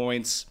ton of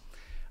points.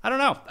 I don't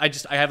know.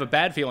 I have a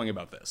bad feeling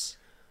about this.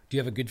 Do you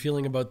have a good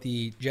feeling about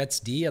the Jets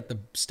D at the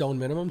stone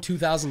minimum,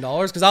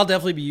 $2,000? Because I'll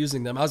definitely be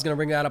using them. I was going to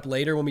bring that up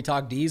later when we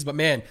talk Ds, but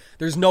man,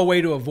 there's no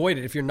way to avoid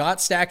it. If you're not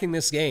stacking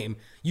this game,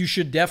 you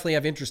should definitely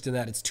have interest in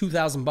that. It's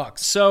 $2,000.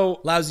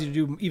 So allows you to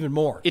do even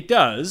more. It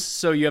does.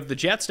 So you have the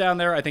Jets down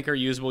there, I think are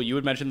usable. You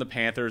had mentioned the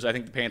Panthers. I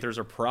think the Panthers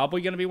are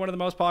probably going to be one of the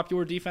most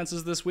popular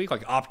defenses this week.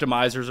 Like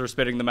optimizers are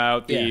spitting them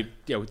out.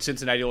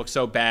 Cincinnati looks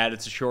so bad.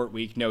 It's a short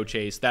week, no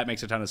chase. That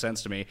makes a ton of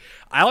sense to me.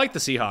 I like the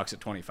Seahawks at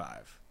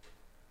 25.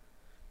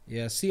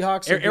 Yeah,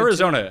 Seahawks.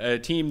 Arizona, a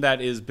team that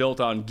is built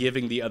on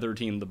giving the other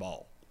team the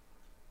ball.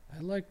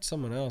 I liked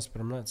someone else, but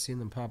I'm not seeing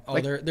them pop.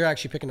 Oh, they're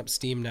actually picking up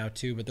steam now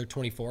too, but they're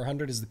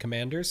 2,400 is the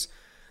Commanders.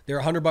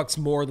 They're $100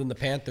 more than the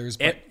Panthers,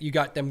 but you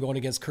got them going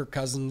against Kirk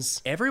Cousins.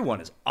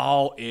 Everyone is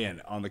all in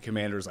on the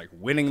Commanders, like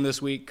winning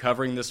this week,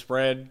 covering the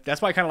spread.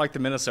 That's why I kind of like the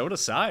Minnesota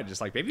side.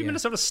 Just like maybe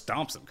Minnesota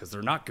stomps them because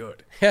they're not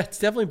good. Yeah, it's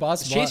definitely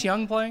possible. Is Chase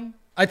Young playing?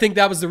 I think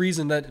that was the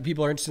reason that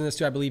people are interested in this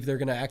too. I believe they're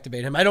going to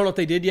activate him. I don't know if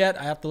they did yet.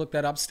 I have to look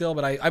that up still.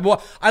 But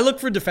I look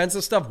for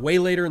defensive stuff way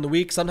later in the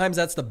week. Sometimes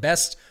that's the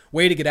best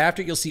way to get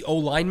after it. You'll see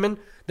O-linemen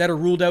that are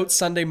ruled out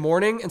Sunday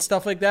morning and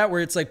stuff like that, where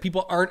it's like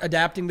people aren't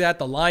adapting to that.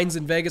 The lines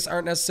in Vegas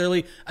aren't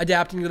necessarily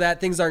adapting to that.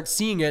 Things aren't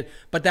seeing it.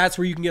 But that's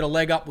where you can get a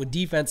leg up with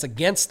defense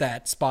against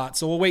that spot.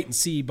 So we'll wait and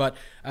see. But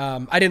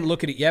I didn't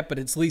look at it yet, but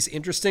it's at least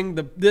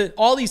interesting.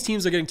 All these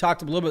teams are getting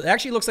talked up a little bit. It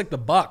actually looks like the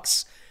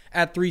Bucs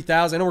at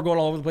 3,000. I know we're going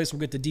all over the place. We'll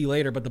get to D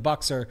later, but the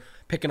Bucs are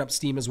picking up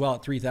steam as well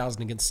at 3,000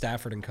 against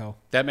Stafford and co.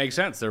 That makes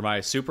sense. They're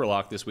my super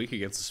lock this week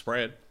against the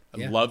spread.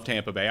 I love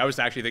Tampa Bay. I was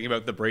actually thinking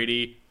about the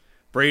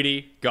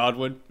Brady,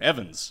 Godwin,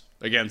 Evans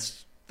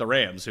against the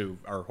Rams, who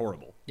are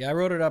horrible. Yeah, I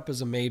wrote it up as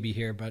a maybe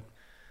here, but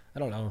I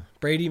don't know.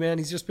 Brady, man,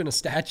 he's just been a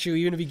statue.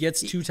 Even if he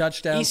gets 2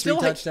 touchdowns, 3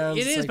 touchdowns.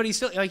 It is, but he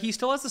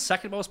still has the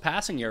second most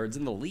passing yards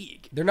in the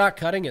league. They're not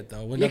cutting it,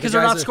 though. Because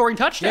they're not scoring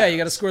touchdowns. Yeah, you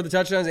got to score the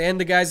touchdowns, and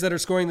the guys that are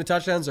scoring the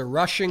touchdowns are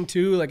rushing,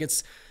 too. Like,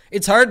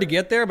 it's hard to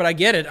get there, but I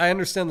get it. I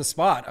understand the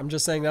spot. I'm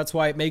just saying that's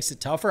why it makes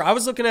it tougher. I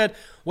was looking at,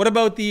 what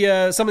about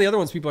the some of the other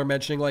ones people are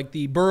mentioning, like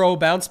the Burrow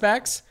bounce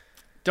backs?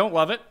 Don't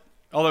love it.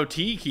 Although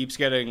T keeps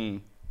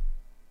getting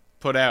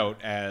put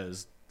out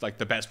as, like,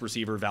 the best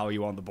receiver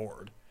value on the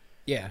board.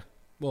 Yeah.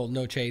 Well,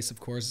 no Chase, of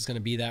course, is going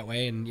to be that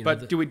way. And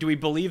but do we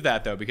believe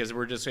that, though? Because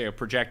we're just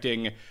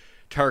projecting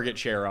target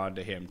share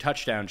onto him,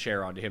 touchdown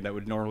share onto him that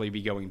would normally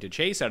be going to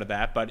Chase out of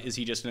that. But is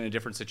he just in a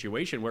different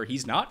situation where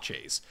he's not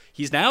Chase?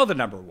 He's now the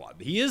number one.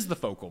 He is the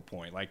focal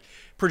point. Like,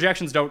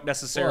 projections don't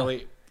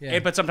necessarily...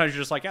 But sometimes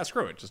you're just like,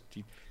 screw it.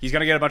 He's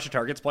going to get a bunch of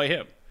targets, play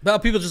him. But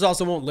people just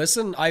also won't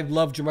listen. I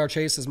love Jamar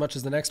Chase as much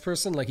as the next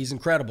person. Like, he's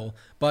incredible.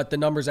 But the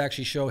numbers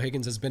actually show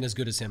Higgins has been as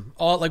good as him.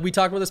 Like we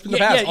talked about this in the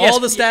past. All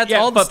the stats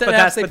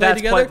they play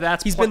together,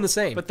 he's been the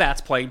same. But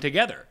that's playing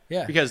together.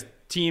 Yeah. Because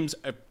teams,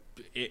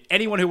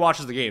 anyone who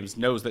watches the games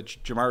knows that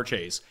Jamar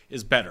Chase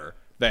is better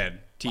than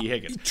T.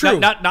 Higgins. True.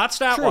 Not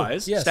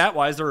stat-wise. Yes.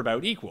 Stat-wise, they're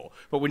about equal.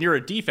 But when you're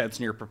a defense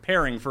and you're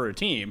preparing for a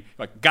team,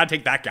 like, got to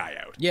take that guy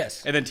out.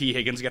 Yes. And then T.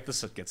 Higgins gets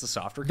the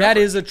softer coverage. That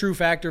is a true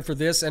factor for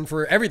this and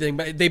for everything.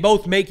 But they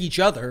both make each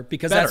other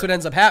because that's what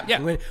ends up happening.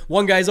 Yeah. When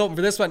one guy's open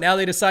for this one, now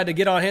they decide to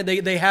get on hand.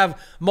 They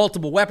have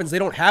multiple weapons. They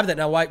don't have that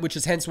now, which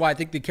is hence why I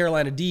think the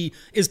Carolina D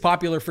is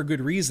popular for good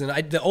reason.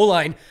 The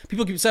O-line,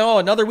 people keep saying,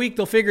 another week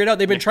they'll figure it out.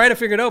 They've been trying to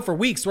figure it out for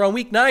weeks. We're on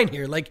week 9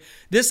 here. Like,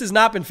 this has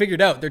not been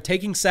figured out. They're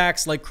taking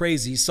sacks like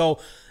crazy. So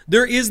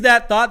there is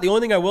that thought. The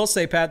only thing I will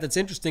say, Pat, that's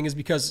interesting is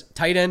because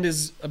tight end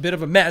is a bit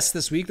of a mess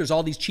this week. There's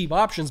all these cheap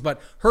options, but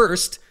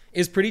Hurst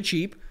is pretty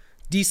cheap.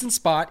 Decent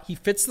spot. He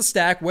fits the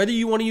stack. Whether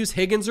you want to use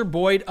Higgins or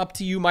Boyd, up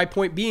to you. My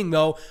point being,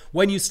 though,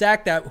 when you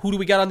stack that, who do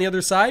we got on the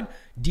other side?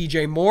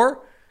 DJ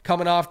Moore,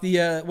 coming off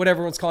the, what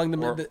everyone's calling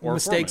the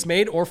mistakes Foreman.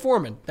 made, or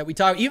Foreman that we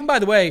talk. Even, by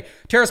the way,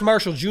 Terrace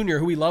Marshall Jr.,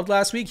 who we loved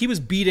last week, he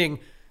was beating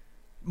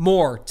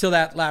Moore till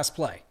that last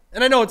play.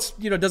 And I know it's,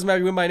 it doesn't matter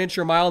if you win by an inch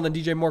or a mile, and then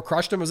DJ Moore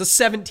crushed him. It was a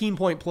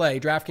 17-point play,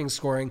 DraftKings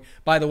scoring,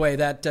 by the way,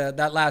 that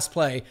last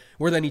play,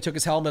 where then he took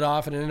his helmet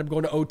off and ended up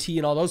going to OT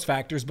and all those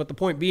factors. But the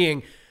point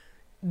being,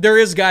 there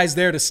is guys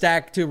there to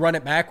stack, to run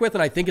it back with,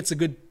 and I think it's a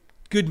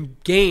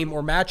good game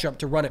or matchup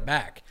to run it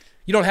back.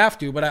 You don't have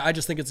to, but I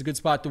just think it's a good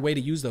spot, the way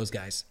to use those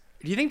guys.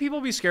 Do you think people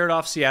will be scared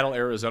off Seattle,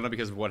 Arizona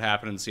because of what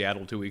happened in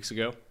Seattle 2 weeks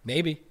ago?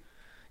 Maybe.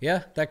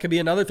 Yeah, that could be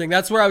another thing.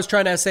 That's where I was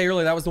trying to say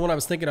earlier. That was the one I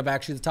was thinking of,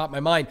 actually, at the top of my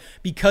mind.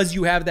 Because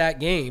you have that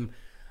game,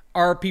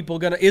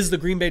 is the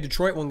Green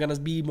Bay-Detroit one going to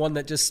be one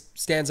that just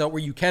stands out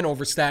where you can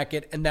overstack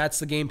it, and that's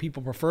the game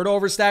people prefer to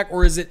overstack,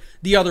 or is it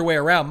the other way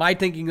around? My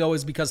thinking, though,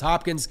 is because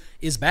Hopkins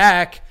is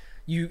back,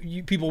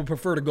 you people would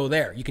prefer to go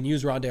there. You can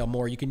use Rondale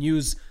Moore. You can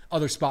use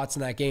other spots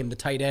in that game, the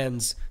tight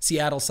ends,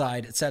 Seattle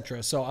side,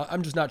 etc. So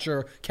I'm just not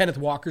sure. Kenneth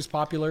Walker's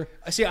popular.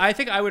 See, I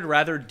think I would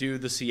rather do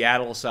the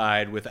Seattle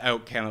side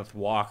without Kenneth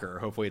Walker.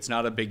 Hopefully it's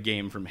not a big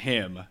game from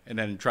him, and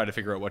then try to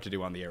figure out what to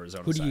do on the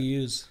Arizona side. Who do you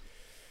use?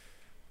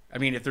 I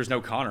mean, if there's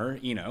no Connor,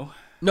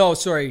 No,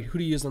 sorry. Who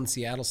do you use on the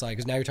Seattle side?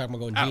 Because now you're talking about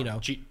going Geno.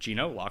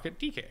 Geno, Lockett,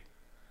 DK.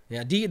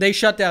 Yeah, they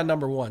shut down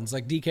number ones.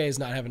 Like, DK is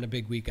not having a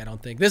big week, I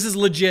don't think. This is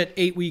legit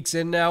 8 weeks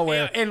in now.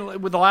 Where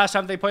and with the last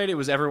time they played, it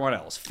was everyone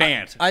else.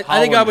 Fant. I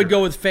think I would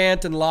go with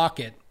Fant and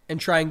Lockett and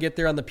try and get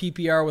there on the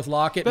PPR with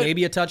Lockett,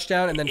 maybe a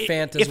touchdown, and then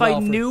Fant as well. If I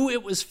knew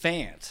it was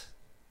Fant.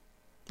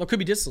 It could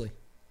be Disley.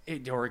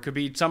 Or it could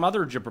be some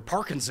other Jibber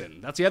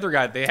Parkinson. That's the other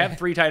guy. They have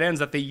 3 tight ends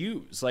that they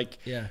use. Like,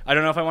 I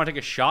don't know if I want to take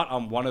a shot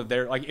on one of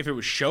their, like, if it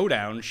was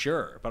Showdown,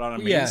 sure. But on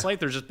a main slate,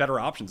 there's just better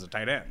options at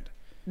tight end.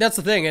 That's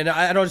the thing, and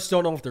I just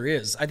don't know if there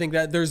is. I think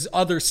that there's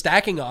other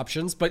stacking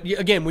options, but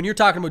again, when you're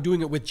talking about doing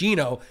it with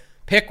Geno,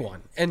 pick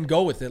one and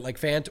go with it, like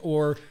Fant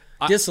or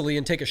Disley,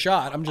 and take a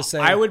shot. I'm just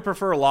saying. I would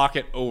prefer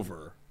Lockett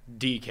over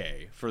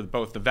DK for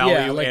both the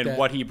value and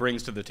what he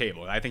brings to the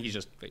table. I think he's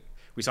just...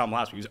 We saw him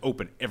last week. He was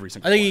open every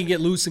single I think he can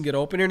get loose and get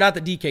open here. Not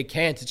that DK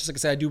can't. It's just like I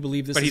said, I do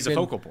believe this. But he's a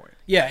focal point.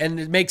 Yeah, and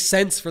it makes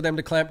sense for them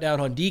to clamp down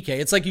on DK.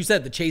 It's like you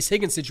said, the Chase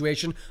Higgins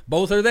situation.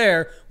 Both are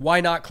there. Why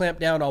not clamp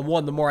down on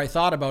one? The more I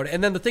thought about it,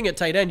 and then the thing at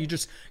tight end,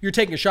 you're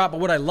taking a shot. But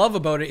what I love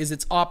about it is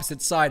it's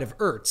opposite side of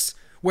Ertz.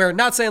 Where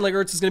not saying like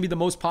Ertz is going to be the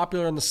most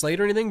popular on the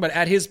slate or anything, but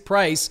at his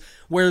price,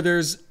 where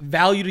there's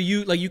value to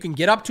you, like you can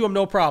get up to him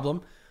no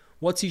problem.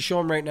 What's he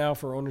showing right now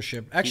for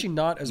ownership? Actually,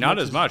 not as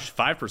much.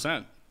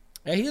 5%.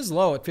 Yeah, he is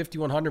low at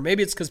 5,100.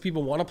 Maybe it's because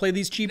people want to play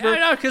these cheaper.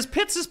 No, because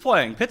Pitts is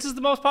playing. Pitts is the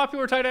most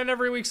popular tight end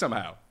every week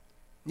somehow.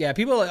 Yeah,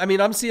 people. I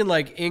mean, I'm seeing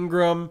like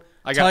Ingram,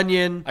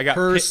 Tunyon,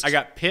 Hurst. I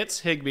got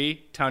Pitts, Higbee,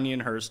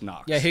 Tunyon, Hurst,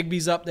 Knox. Yeah,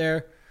 Higbee's up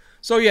there.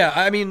 So yeah,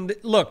 I mean,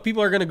 look,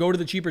 people are going to go to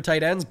the cheaper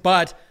tight ends,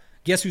 but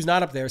guess who's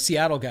not up there?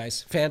 Seattle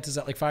guys. Fant is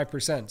at like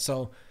 5%.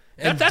 So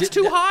that's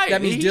too high.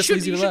 That means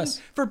Disley's even less.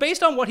 For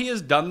based on what he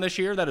has done this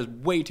year, that is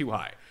way too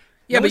high.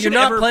 Yeah, but you're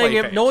not playing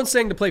him. No one's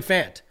saying to play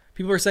Fant.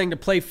 People are saying to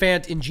play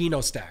Fant in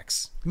Geno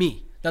stacks.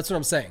 Me. That's what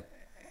I'm saying.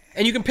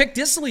 And you can pick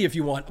Disley if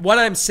you want. What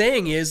I'm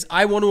saying is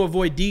I want to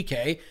avoid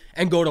DK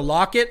and go to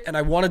Lockett, and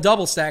I want to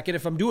double stack it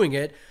if I'm doing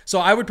it. So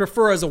I would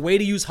prefer, as a way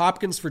to use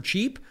Hopkins for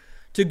cheap,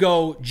 to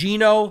go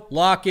Geno,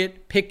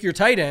 Lockett, pick your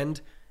tight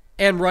end,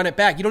 and run it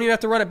back. You don't even have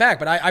to run it back,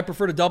 but I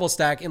prefer to double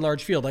stack in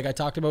large field, like I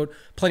talked about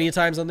plenty of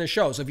times on this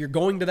show. So if you're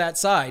going to that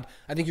side,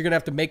 I think you're going to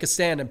have to make a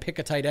stand and pick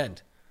a tight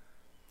end.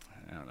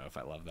 I don't know if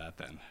I love that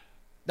then.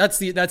 That's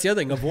the other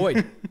thing.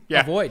 Avoid.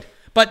 Avoid.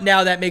 But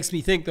now that makes me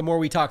think, the more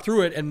we talk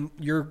through it, and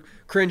you're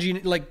cringing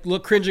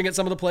at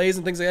some of the plays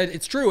and things like that.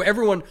 It's true.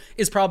 Everyone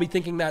is probably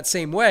thinking that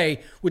same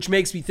way, which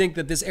makes me think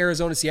that this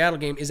Arizona-Seattle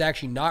game is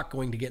actually not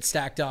going to get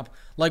stacked up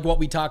like what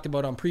we talked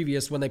about on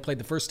previous when they played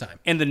the first time.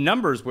 And the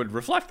numbers would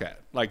reflect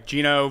that. Like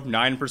Geno,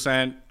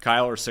 9%,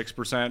 Kyler,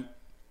 6%.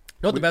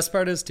 You know what the best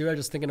part is, too? I was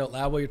just thinking out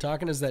loud while you're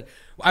talking, is that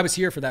I was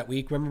here for that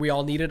week. Remember, we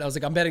all needed. I was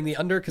like, I'm betting the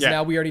under because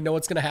now we already know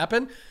what's going to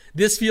happen.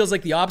 This feels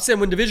like the opposite.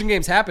 And when division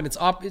games happen,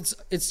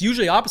 it's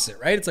usually opposite,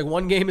 right? It's like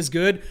one game is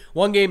good,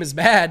 one game is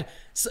bad.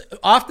 So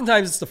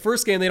oftentimes, it's the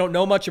first game they don't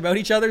know much about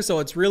each other, so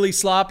it's really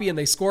sloppy and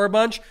they score a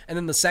bunch, and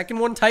then the second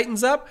one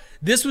tightens up.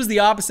 This was the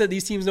opposite.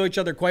 These teams know each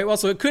other quite well,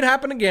 so it could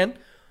happen again.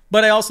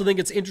 But I also think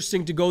it's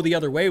interesting to go the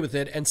other way with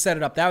it and set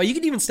it up that way. You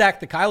could even stack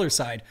the Kyler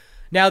side.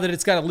 Now that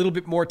it's got a little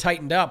bit more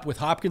tightened up with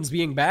Hopkins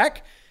being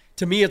back,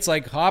 to me it's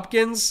like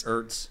Hopkins,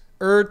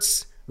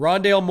 Ertz,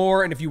 Rondale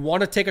Moore, and if you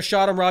want to take a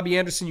shot on Robbie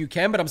Anderson, you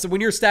can. But I'm saying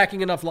when you're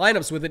stacking enough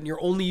lineups with it and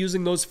you're only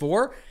using those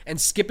 4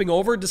 and skipping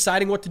over,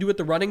 deciding what to do with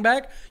the running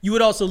back, you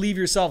would also leave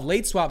yourself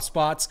late swap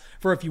spots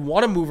for if you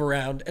want to move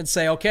around and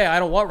say, okay, I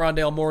don't want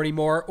Rondale Moore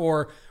anymore,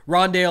 or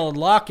Rondale and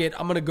Lockett,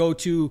 I'm going to go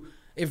to,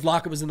 if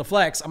Lockett was in the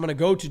flex, I'm going to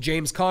go to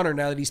James Conner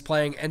now that he's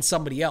playing, and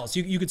somebody else.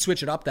 You could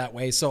switch it up that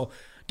way. So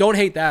don't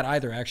hate that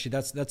either, actually.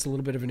 That's a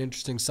little bit of an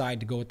interesting side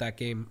to go with that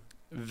game.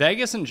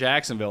 Vegas and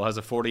Jacksonville has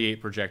a 48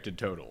 projected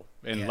total.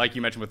 And like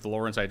you mentioned with the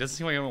Lawrence side, it doesn't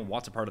seem like anyone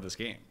wants a part of this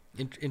game.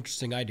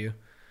 Interesting, I do.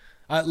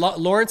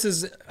 Lawrence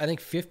is, I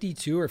think,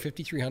 52 or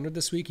 5,300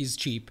 this week. He's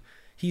cheap.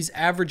 He's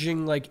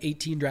averaging like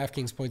 18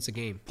 DraftKings points a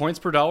game. Points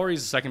per dollar,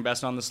 he's the second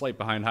best on the slate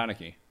behind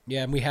Heineke.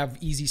 Yeah, and we have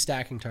easy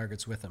stacking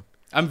targets with him.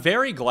 I'm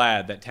very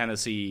glad that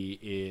Tennessee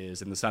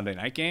is in the Sunday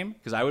night game,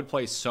 because I would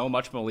play so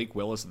much Malik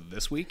Willis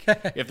this week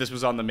if this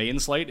was on the main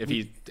slate,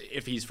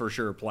 if he's for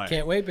sure playing.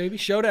 Can't wait, baby.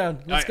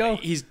 Showdown. Let's go.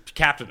 He's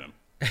captain him.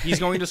 He's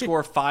going to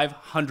score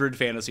 500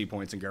 fantasy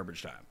points in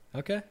garbage time.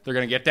 Okay. They're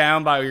going to get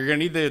down by, you're going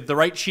to need the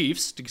right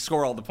Chiefs to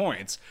score all the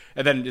points,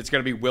 and then it's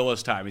going to be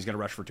Willis time. He's going to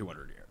rush for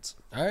 200 yards.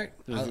 All right.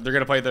 They're going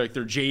to play their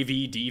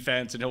JV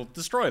defense, and he'll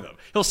destroy them.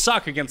 He'll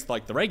suck against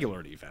like the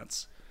regular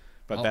defense.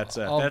 But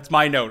that's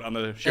my note on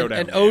the showdown.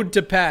 An ode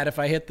to Pat. If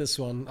I hit this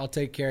one, I'll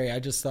take carry. I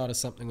just thought of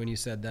something when you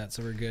said that,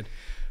 so we're good.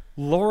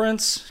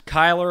 Lawrence,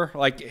 Kyler,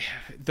 like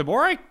the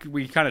more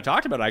we kind of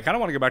talked about it, I kind of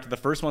want to go back to the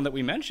first one that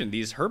we mentioned,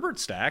 these Herbert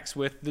stacks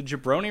with the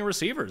jabroni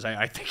receivers.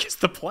 I think it's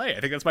the play.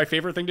 I think that's my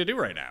favorite thing to do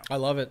right now. I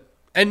love it.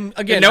 And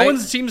again, no one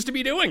seems to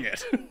be doing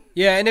it.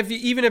 Yeah, and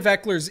even if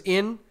Eckler's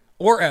in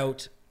or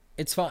out,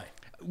 it's fine.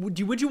 Would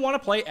you want to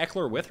play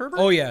Eckler with Herbert?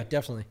 Oh, yeah,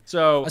 definitely.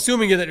 So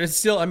assuming that it's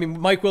still, I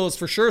mean, Mike Will is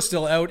for sure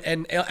still out,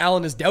 and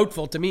Allen is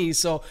doubtful to me.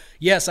 So,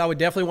 yes, I would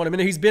definitely want him in.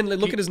 He's been,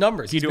 look at his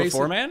numbers. Can you do a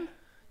four-man? You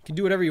can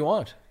do whatever you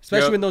want,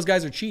 especially when those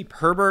guys are cheap.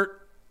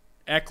 Herbert,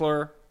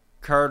 Eckler,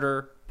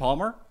 Carter,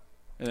 Palmer,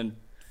 and then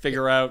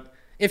figure out.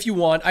 If you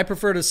want, I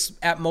prefer to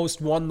at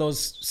most one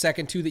those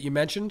second two that you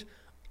mentioned.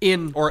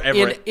 In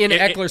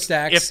Eckler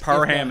stacks. If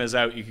Parham is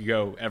out, you could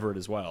go Everett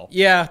as well.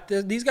 Yeah,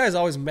 these guys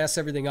always mess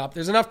everything up.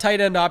 There's enough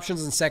tight end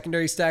options and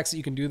secondary stacks that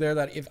you can do there.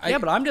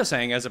 But I'm just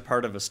saying as a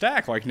part of a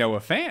stack, like Noah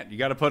Fant, you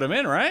got to put him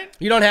in, right?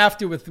 You don't have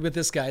to with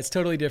this guy. It's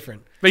totally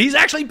different. But he's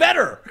actually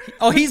better.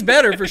 Oh, he's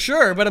better for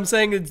sure. But I'm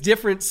saying it's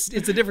different.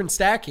 It's a different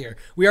stack here.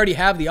 We already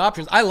have the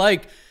options. I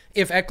like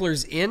if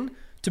Eckler's in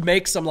to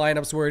make some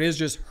lineups where it is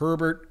just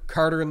Herbert,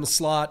 Carter in the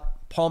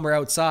slot, Palmer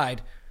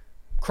outside.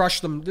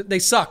 Crush them. They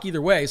suck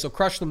either way, so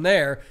crush them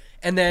there.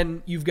 And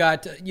then you've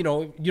got, you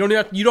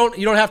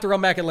don't have to run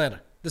back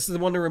Atlanta. This is the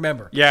one to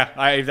remember.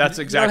 Yeah, that's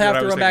exactly what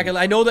I was thinking.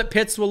 I know that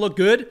Pitts will look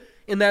good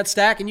in that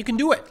stack, and you can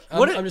do it.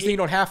 I'm just saying you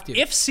don't have to.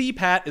 If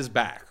CPAT is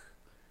back,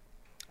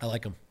 I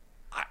like him.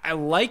 I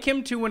like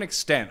him to an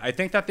extent. I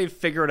think that they've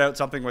figured out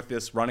something with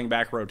this running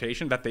back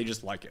rotation that they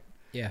just like it.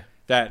 Yeah.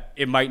 That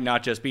it might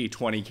not just be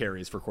 20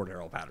 carries for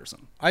Cordero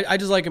Patterson. I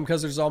just like him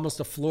because there's almost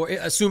a floor.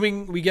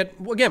 Assuming we get,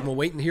 again, we'll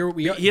wait and hear what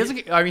we...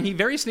 He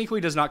very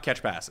sneakily does not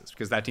catch passes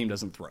because that team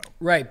doesn't throw.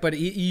 Right, but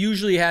he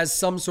usually has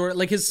some sort of...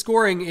 Like his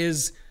scoring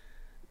is,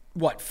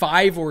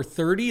 5 or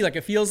 30? Like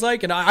it feels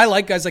like. And I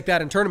like guys like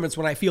that in tournaments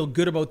when I feel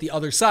good about the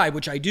other side,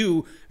 which I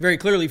do very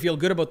clearly feel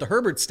good about the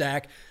Herbert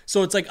stack.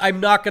 So it's like I'm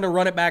not going to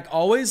run it back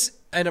always.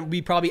 And it'll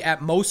be probably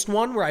at most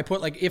one where I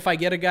put if I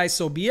get a guy,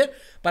 so be it.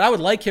 But I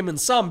would like him in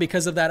some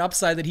because of that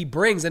upside that he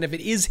brings. And if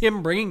it is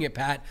him bringing it,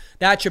 Pat,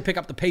 that should pick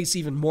up the pace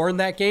even more in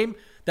that game.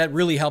 That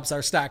really helps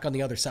our stack on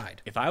the other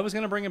side. If I was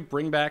going to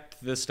bring back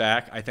this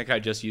stack, I think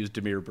I'd just use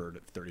Damiere Byrd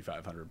at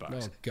 $3,500.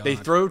 Oh, God. They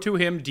throw to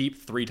him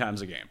deep 3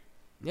 times a game.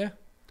 Yeah.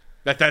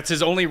 That's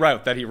his only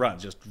route that he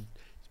runs. Just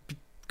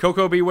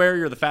Coco beware,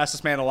 you're the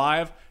fastest man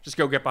alive. Just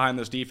go get behind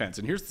this defense.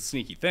 And here's the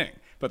sneaky thing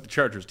about the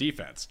Chargers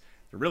defense.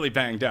 They're really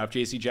banged up.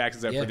 J.C.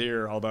 Jackson's out for the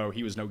year, although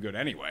he was no good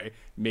anyway,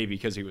 maybe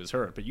because he was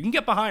hurt. But you can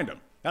get behind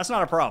him. That's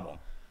not a problem.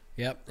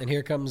 Yep, and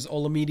here comes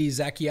Olamide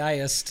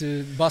Zacchaeus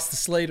to bust the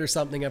slate or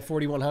something at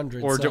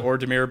 4,100. Or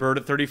Damiere Byrd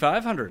at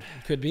 3,500.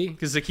 Could be.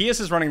 Because Zacchaeus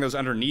is running those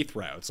underneath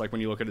routes. Like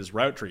when you look at his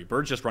route tree,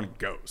 Bird's just running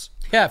goes.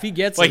 Yeah, if he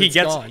gets it, it's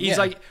gone. He's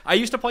like, I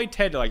used to play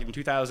Ted like in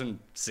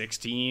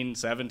 2016,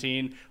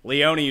 17.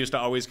 Leone used to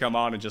always come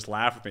on and just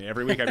laugh at me.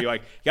 Every week I'd be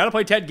like, you got to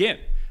play Ted Ginn.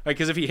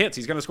 Because if he hits,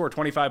 he's going to score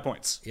 25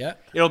 points. Yeah.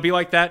 It'll be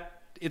like that.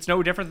 It's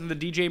no different than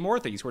the DJ Moore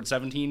thing. He scored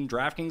 17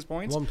 DraftKings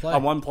points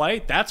on one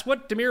play. That's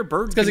what Damiere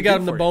Byrd because he got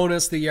him the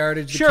bonus, the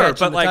yardage, the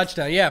catch, and the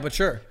touchdown. Yeah, but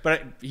sure.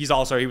 But he was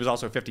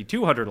also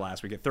 5,200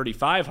 last week at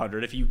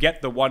 3,500. If you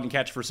get the one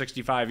catch for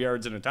 65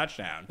 yards and a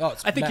touchdown,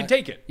 I think you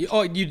take it.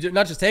 You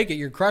not just take it,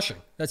 you're crushing.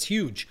 That's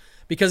huge.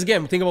 Because,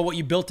 again, think about what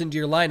you built into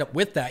your lineup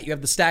with that. You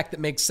have the stack that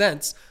makes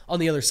sense on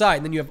the other side,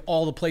 and then you have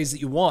all the plays that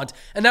you want.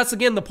 And that's,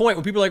 again, the point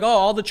when people are like,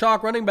 all the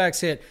chalk running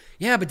backs hit.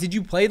 Yeah, but did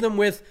you play them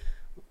with,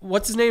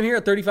 what's his name here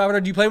at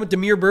 3,500? Do you play him with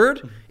Damiere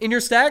Byrd in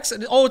your stacks?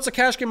 Oh, it's a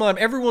cash game lineup.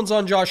 Everyone's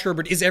on Josh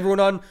Herbert. Is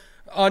everyone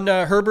on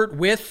Herbert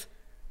with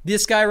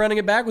this guy running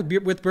it back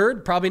with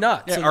Byrd? Probably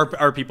not. Yeah, so,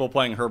 are people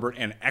playing Herbert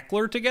and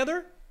Eckler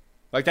together?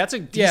 Like, that's a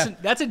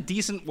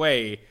decent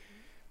way.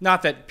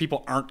 Not that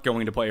people aren't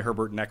going to play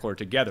Herbert and Eckler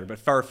together, but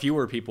far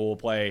fewer people will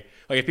play.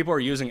 Like, if people are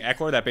using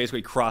Eckler, that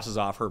basically crosses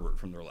off Herbert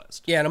from their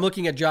list. Yeah, and I'm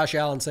looking at Josh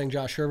Allen saying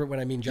Josh Herbert when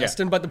I mean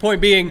Justin. Yeah. But the point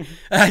being,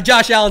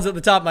 Josh Allen's at the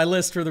top of my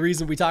list for the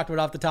reason we talked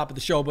about off the top of the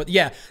show. But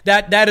yeah,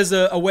 that is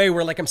a way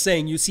where, like I'm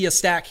saying, you see a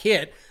stack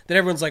hit that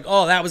everyone's like,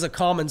 oh, that was a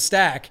common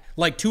stack,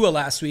 like Tua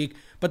last week.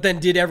 But then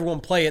did everyone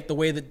play it the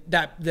way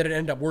that it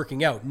ended up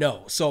working out?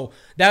 No. So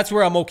that's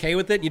where I'm okay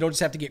with it. You don't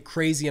just have to get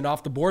crazy and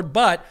off the board.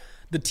 But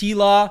the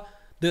T-Law,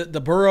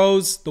 the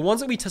Burrows, the ones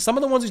that some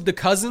of the ones, the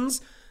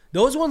Cousins,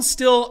 those ones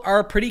still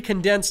are pretty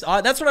condensed.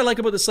 That's what I like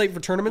about the slate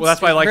for tournaments. Well,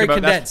 that's what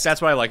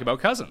I like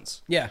about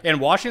Cousins. Yeah. And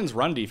Washington's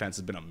run defense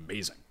has been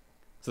amazing.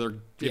 So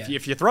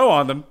if you throw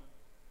on them,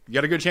 you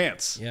got a good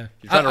chance. Yeah.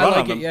 You're trying to run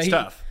on them, it's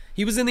tough.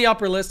 He was in the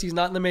upper list. He's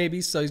not in the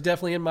maybes, so he's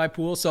definitely in my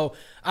pool. So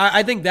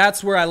I think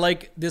that's where I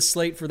like this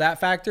slate for that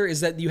factor,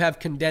 is that you have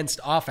condensed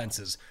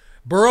offenses.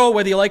 Burrow,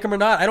 whether you like him or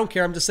not, I don't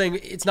care. I'm just saying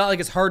it's not like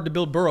it's hard to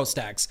build Burrow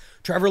stacks.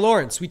 Trevor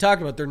Lawrence, we talked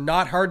about, they're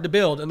not hard to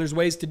build, and there's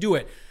ways to do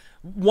it.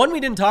 One we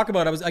didn't talk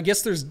about, I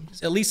guess there's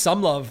at least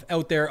some love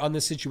out there on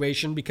this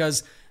situation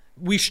because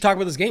we should talk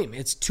about this game.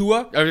 It's Tua.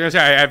 I was going to say,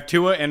 I have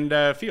Tua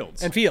and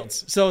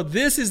Fields. So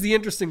this is the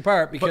interesting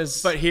part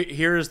because... But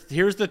here's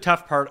the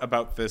tough part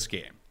about this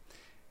game.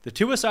 The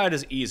Tua side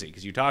is easy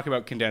because you talk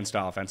about condensed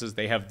offenses.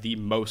 They have the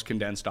most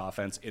condensed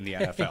offense in the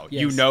NFL.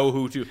 Yes. You know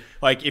who to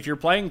like. If you're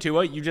playing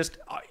Tua, you just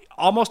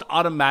almost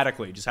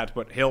automatically just have to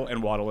put Hill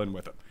and Waddle in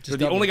with him. They're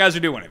the only guys who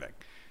do anything.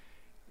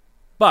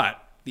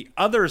 But the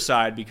other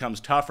side becomes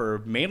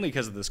tougher mainly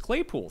because of this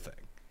Claypool thing.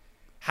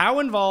 How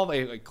involved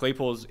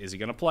Claypool is he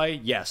going to play?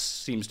 Yes,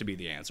 seems to be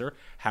the answer.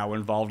 How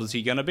involved is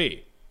he going to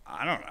be?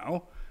 I don't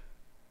know.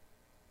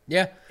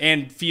 Yeah.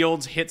 And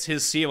Fields hits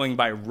his ceiling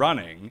by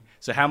running.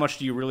 So how much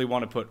do you really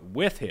want to put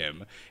with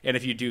him? And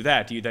if you do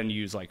that, do you then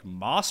use like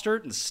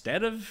Mostert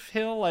instead of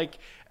Hill? Like,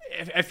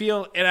 I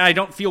feel, and I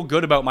don't feel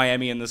good about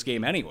Miami in this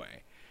game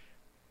anyway.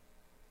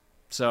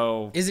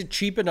 So is it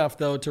cheap enough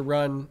though to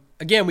run?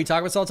 Again, we talk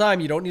about this all the time.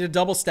 You don't need to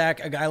double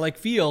stack a guy like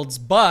Fields,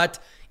 but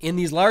in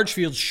these large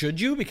fields, should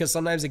you? Because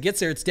sometimes it gets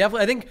there. It's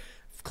definitely, I think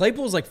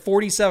Claypool's like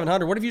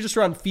 4,700. What if you just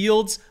run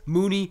Fields,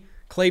 Mooney,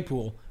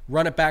 Claypool,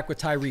 run it back with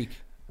Tyreek?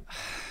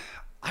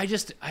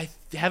 I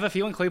have a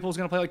feeling Claypool's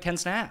going to play like 10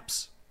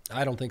 snaps.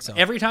 I don't think so.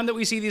 Every time that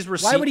we see these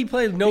receivers... Why would he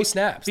play no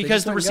snaps?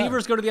 Because the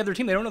receivers go to the other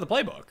team. They don't know the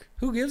playbook.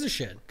 Who gives a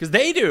shit? Because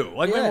they do.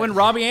 Like when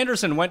Robbie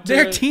Anderson went to...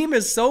 Their team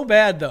is so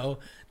bad, though,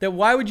 that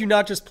why would you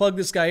not just plug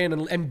this guy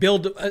in and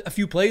build a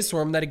few plays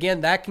for him that, again,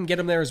 that can get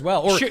him there as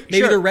well? Or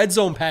maybe the red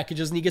zone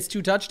packages and he gets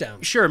 2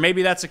 touchdowns. Sure,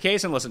 maybe that's the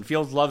case. And listen,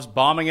 Fields loves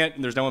bombing it,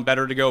 and there's no one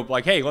better to go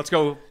like, hey, let's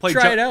go play...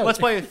 Try it out. Let's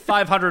play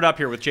 500 up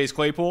here with Chase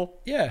Claypool.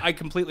 Yeah. I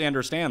completely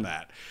understand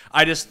that.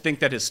 I just think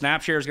that his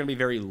snap share is going to be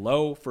very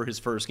low for his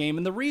first game.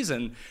 And the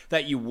reason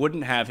that you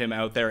wouldn't have him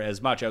out there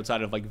as much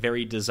outside of like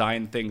very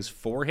designed things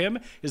for him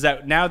is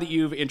that now that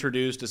you've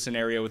introduced a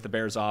scenario with the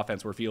Bears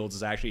offense where Fields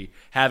is actually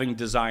having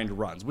designed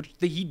runs, which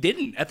he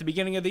didn't at the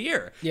beginning of the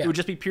year. Yeah. It would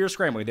just be pure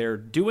scrambling. They're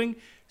doing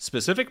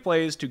specific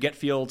plays to get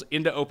Fields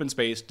into open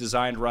space,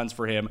 designed runs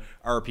for him,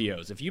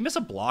 RPOs. If you miss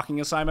a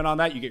blocking assignment on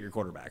that, you get your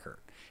quarterback hurt.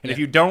 And if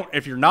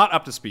you're not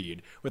up to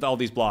speed with all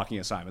these blocking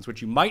assignments,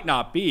 which you might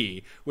not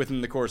be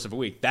within the course of a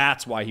week,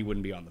 that's why he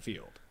wouldn't be on the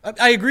field.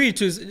 I agree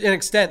to an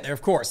extent there,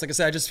 of course. Like I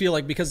said, I just feel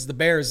like because the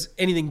Bears,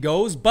 anything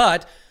goes.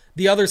 But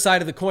the other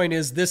side of the coin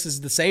is this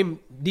is the same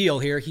deal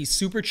here. He's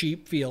super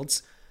cheap,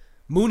 Fields.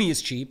 Mooney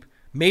is cheap.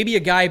 Maybe a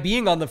guy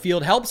being on the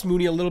field helps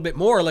Mooney a little bit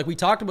more. Like we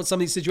talked about some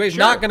of these situations.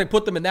 Sure. Not going to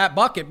put them in that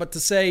bucket, but to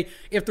say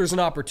if there's an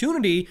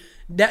opportunity,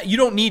 that you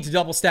don't need to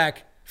double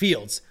stack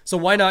Fields. So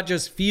why not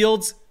just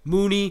Fields,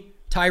 Mooney,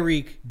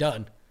 Tyreek,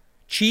 done.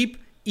 Cheap,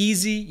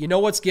 easy, you know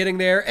what's getting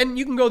there. And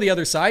you can go the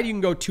other side. You can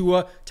go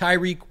Tua,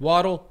 Tyreek,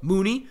 Waddle,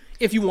 Mooney.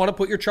 If you want to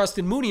put your trust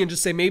in Mooney and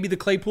just say maybe the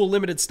Claypool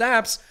limited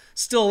snaps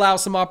still allow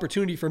some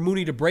opportunity for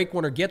Mooney to break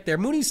one or get there.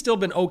 Mooney's still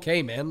been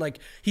okay, man. Like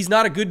he's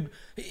not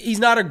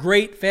a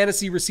great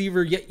fantasy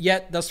receiver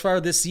yet thus far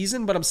this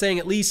season, but I'm saying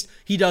at least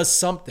he does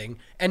something.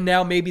 And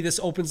now maybe this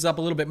opens up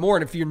a little bit more.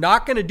 And if you're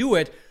not going to do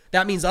it,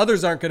 that means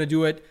others aren't going to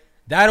do it.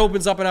 That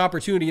opens up an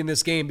opportunity in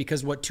this game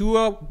because what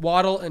Tua,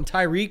 Waddle, and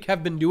Tyreek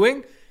have been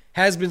doing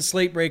has been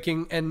slate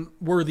breaking and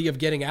worthy of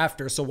getting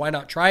after. So why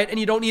not try it? And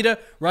you don't need to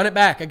run it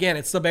back. Again,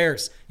 it's the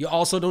Bears. You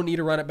also don't need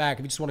to run it back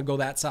if you just want to go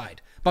that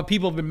side. But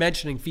people have been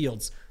mentioning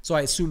Fields, so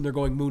I assume they're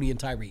going Mooney and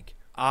Tyreek.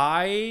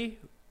 I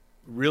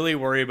really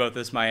worry about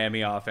this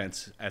Miami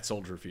offense at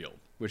Soldier Field,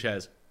 which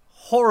has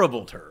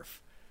horrible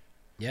turf.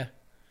 Yeah.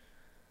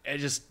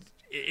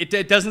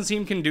 It doesn't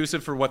seem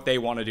conducive for what they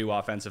want to do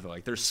offensively.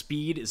 Like their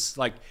speed is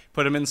like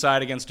put them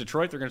inside against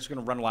Detroit. They're just going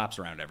to run laps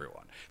around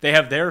everyone. They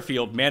have their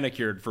field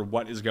manicured for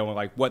what is going,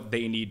 like what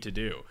they need to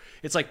do.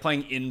 It's like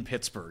playing in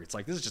Pittsburgh. It's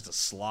like this is just a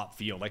slop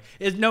field. Like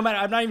no matter.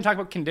 I'm not even talking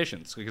about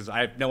conditions because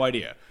I have no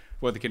idea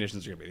what the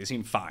conditions are going to be. They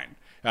seem fine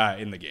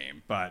in the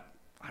game, but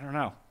I don't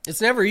know. It's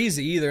never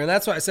easy either, and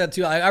that's why I said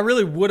too. I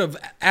really would have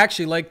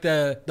actually liked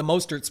the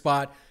Mostert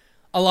spot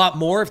a lot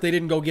more if they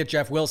didn't go get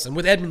Jeff Wilson.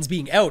 With Edmonds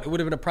being out, it would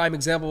have been a prime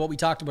example of what we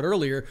talked about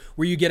earlier,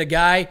 where you get a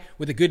guy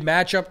with a good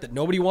matchup that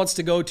nobody wants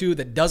to go to,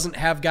 that doesn't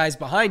have guys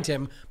behind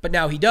him, but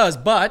now he does.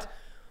 But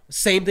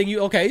same thing.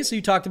 So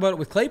you talked about it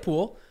with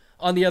Claypool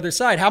on the other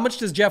side. How much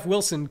does Jeff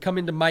Wilson come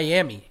into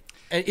Miami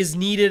and is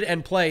needed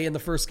and play in the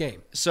first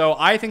game? So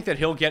I think that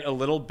he'll get a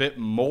little bit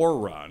more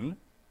run,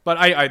 but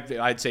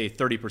I'd say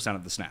 30%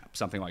 of the snap,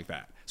 something like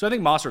that. So I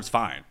think Mostert's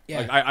fine. Yeah.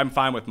 Like I'm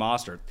fine with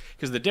Mostert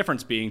because the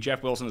difference being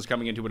Jeff Wilson is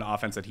coming into an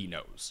offense that he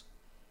knows.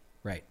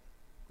 Right.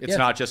 It's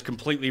not just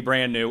completely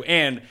brand new,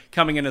 and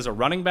coming in as a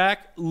running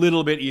back, a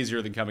little bit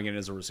easier than coming in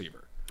as a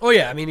receiver. Oh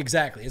yeah, I mean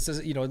exactly. It's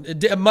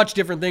a much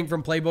different thing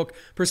from playbook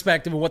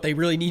perspective and what they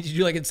really need to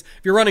do. Like if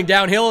you're running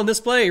downhill in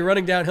this play, you're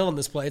running downhill in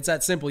this play. It's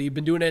that simple. You've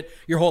been doing it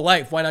your whole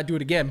life. Why not do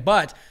it again?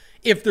 But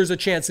if there's a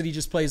chance that he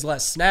just plays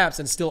less snaps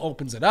and still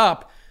opens it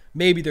up,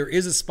 maybe there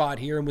is a spot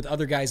here, and with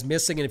other guys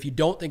missing, and if you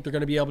don't think they're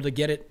going to be able to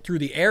get it through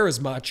the air as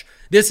much,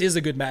 this is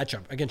a good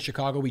matchup against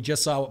Chicago. We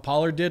just saw what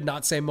Pollard did,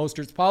 not saying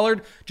Mostert's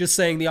Pollard, just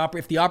saying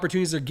if the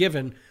opportunities are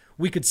given,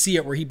 we could see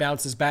it where he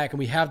bounces back, and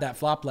we have that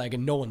flop leg,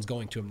 and no one's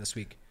going to him this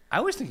week.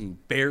 I was thinking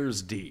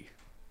Bears D.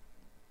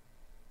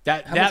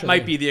 That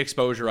might be the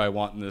exposure I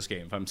want in this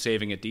game if I'm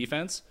saving at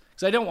defense,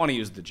 because I don't want to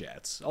use the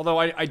Jets, although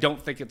I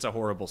don't think it's a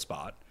horrible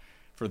spot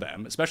for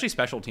them, especially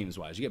special teams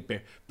wise. You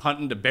get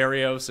punting to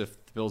Berrios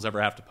if the Bills ever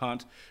have to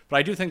punt. But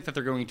I do think that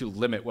they're going to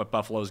limit what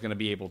Buffalo is going to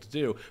be able to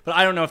do. But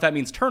I don't know if that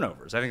means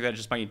turnovers. I think that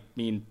just might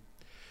mean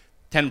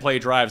 10-play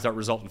drives that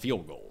result in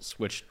field goals,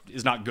 which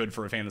is not good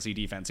for a fantasy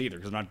defense either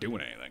because they're not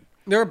doing anything.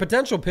 They're a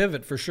potential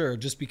pivot for sure,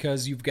 just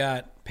because you've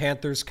got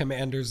Panthers,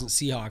 Commanders, and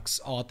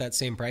Seahawks all at that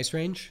same price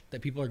range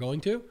that people are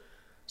going to.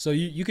 So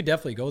you could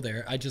definitely go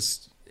there. I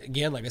just,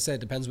 again, like I said,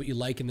 it depends what you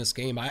like in this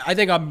game. I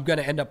think I'm going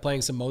to end up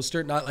playing some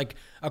Mostert, not like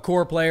a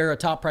core player, a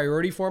top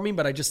priority for me,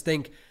 but I just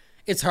think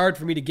it's hard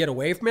for me to get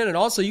away from it. And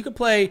also, you could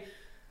play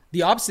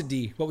the opposite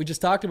D, what we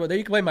just talked about there.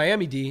 You can play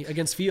Miami D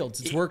against Fields.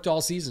 It's worked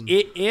all season.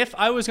 If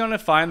I was going to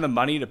find the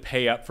money to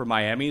pay up for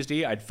Miami's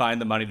D, I'd find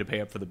the money to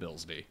pay up for the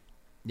Bills D.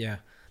 Yeah.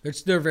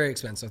 They're very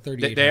expensive,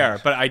 $3,800. They are,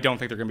 but I don't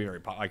think they're going to be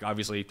very like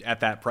obviously at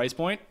that price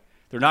point,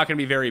 they're not going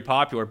to be very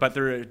popular, but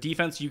they're a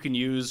defense you can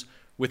use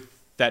with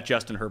that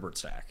Justin Herbert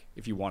stack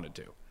if you wanted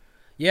to.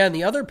 Yeah, and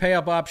the other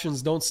pay-up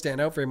options don't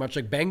stand out very much,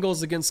 like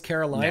Bengals against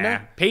Carolina. Nah.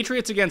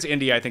 Patriots against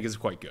Indy I think is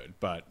quite good,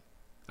 but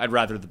I'd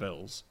rather the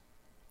Bills.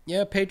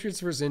 Yeah, Patriots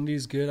versus Indy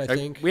is good, I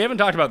think. We haven't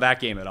talked about that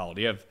game at all.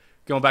 Do you have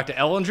going back to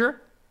Ellinger?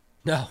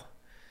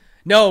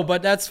 No,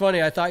 but that's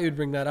funny. I thought you'd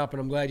bring that up, and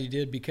I'm glad you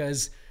did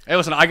because... Hey,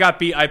 listen, I got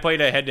beat. I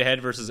played a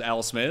head-to-head versus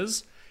Al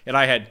Smiz, and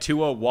I had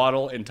Tua,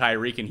 Waddle, and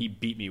Tyreek, and he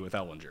beat me with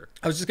Ellinger.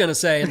 I was just going to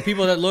say, and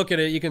people that look at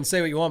it, you can say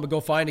what you want, but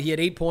go find it. He had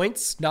 8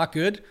 points, not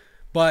good,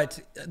 but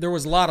there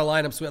was a lot of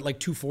lineups with like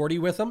 240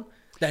 with him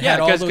that had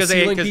all those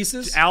ceiling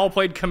pieces. Al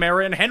played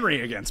Kamara and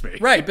Henry against me.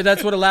 Right, but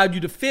that's what allowed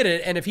you to fit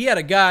it, and if he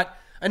had got...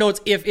 I know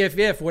it's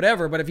if,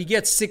 whatever, but if he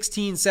gets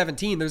 16,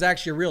 17, there's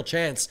actually a real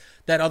chance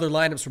that other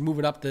lineups were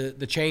moving up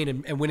the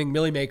chain and winning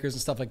milli makers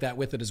and stuff like that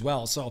with it as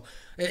well. So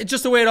it's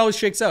just the way it always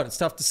shakes out. It's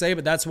tough to say,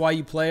 but that's why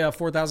you play a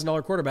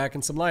 $4,000 quarterback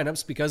in some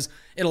lineups because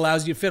it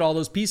allows you to fit all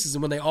those pieces.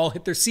 And when they all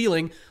hit their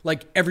ceiling,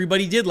 like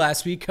everybody did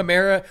last week,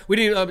 Kamara,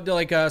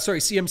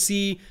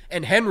 CMC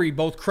and Henry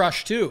both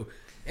crushed too.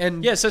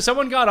 And yeah, so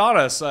someone got on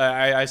us.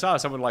 I saw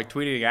someone like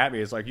tweeting at me.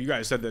 It's like, you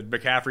guys said that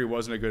McCaffrey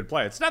wasn't a good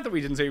play. It's not that we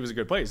didn't say he was a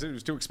good play. It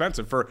was too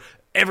expensive for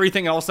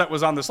everything else that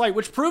was on the slate,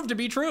 which proved to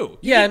be true.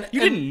 You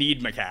didn't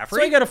need McCaffrey.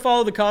 So you got to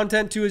follow the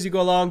content too as you go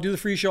along. Do the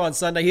free show on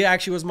Sunday. He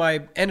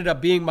actually ended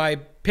up being my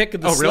pick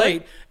of the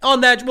slate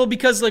on that. Well,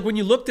 because like when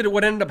you looked at it,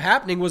 what ended up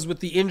happening was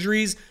with the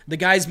injuries, the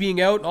guys being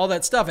out, and all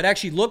that stuff. It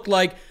actually looked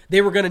like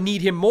they were going to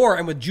need him more.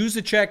 And with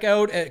Juszczyk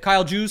out,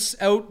 Kyle Juice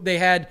out, they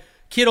had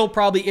Kittle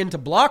probably in to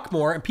block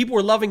more, and people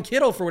were loving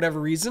Kittle for whatever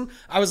reason.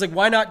 I was like,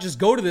 why not just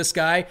go to this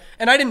guy?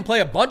 And I didn't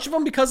play a bunch of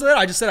them because of that.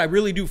 I just said I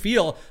really do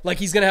feel like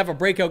he's going to have a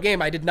breakout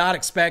game. I did not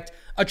expect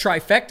a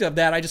trifecta of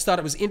that. I just thought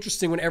it was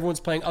interesting when everyone's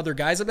playing other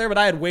guys up there, but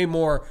I had way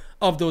more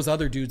of those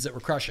other dudes that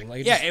were crushing.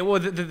 Like,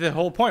 the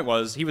whole point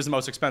was he was the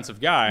most expensive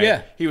guy.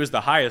 Yeah. He was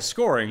the highest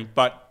scoring,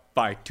 but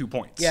by 2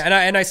 points. Yeah,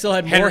 and I still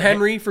had more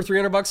Henry for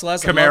 $300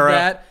 less. Kamara, I love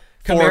that.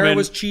 Kamara Foreman,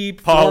 was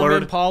cheap.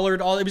 Pollard. Pollard.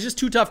 It was just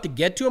too tough to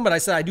get to him, but I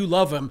said I do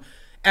love him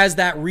as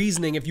that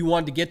reasoning if you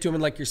wanted to get to him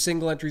in like your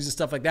single entries and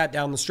stuff like that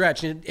down the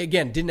stretch. And it,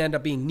 again, didn't end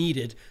up being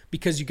needed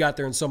because you got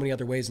there in so many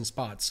other ways and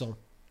spots. So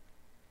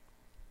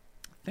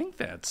I think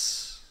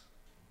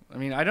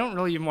I don't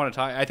really even want to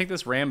talk. I think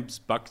this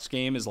Rams-Bucks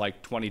game is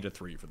like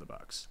 20-3 for the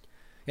Bucks.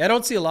 Yeah, I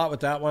don't see a lot with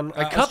that one.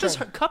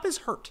 Kupp is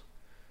hurt.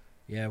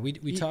 Yeah,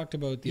 we talked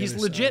about the He's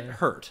other legit side.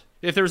 hurt.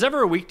 If there's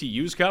ever a week to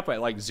use Kupp at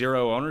like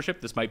 0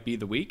 ownership, this might be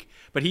the week.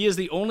 But he is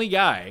the only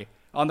guy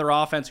on their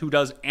offense who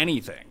does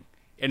anything,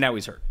 and now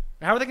he's hurt.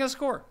 How are they going to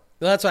score?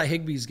 Well, that's why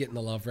Higbee's getting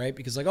the love, right?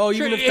 Because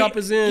even if Kupp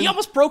is in... He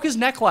almost broke his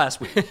neck last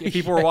week if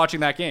people were watching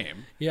that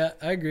game. Yeah,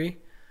 I agree.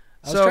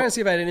 I was trying to see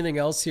if I had anything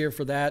else here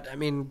for that. I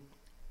mean,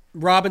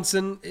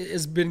 Robinson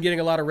has been getting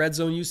a lot of red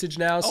zone usage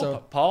now.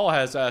 So Paul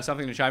has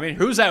something to chime in.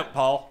 Who's out,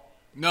 Paul?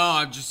 No,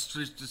 I'm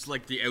just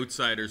like the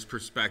outsider's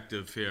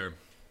perspective here.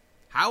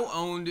 How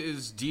owned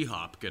is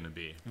D-Hop going to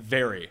be?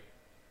 Very.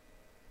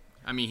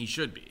 I mean, he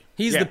should be.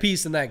 He's the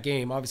piece in that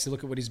game. Obviously,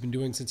 look at what he's been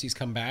doing since he's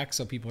come back,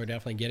 so people are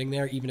definitely getting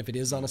there, even if it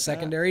is on a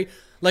secondary.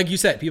 Like you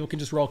said, people can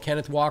just roll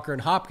Kenneth Walker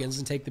and Hopkins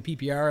and take the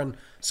PPR and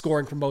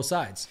scoring from both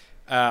sides.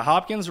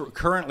 Hopkins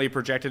currently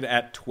projected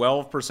at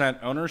 12%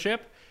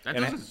 ownership.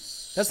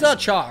 That's not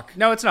chalk.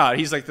 No, it's not.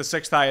 He's like the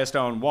 6th highest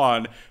owned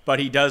one, but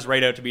he does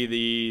rate out to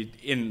be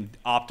in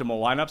optimal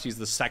lineups. He's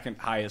the 2nd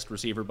highest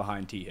receiver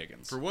behind T.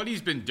 Higgins. For what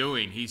he's been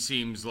doing, he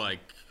seems like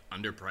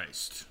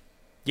underpriced.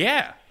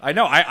 Yeah, I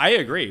know. I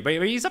agree, but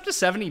he's up to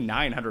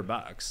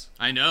 $7,900.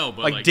 I know,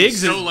 but like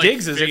Diggs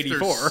Diggs is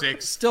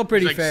 84. Still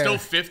pretty fair. Still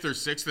 5th or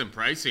 6th in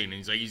pricing,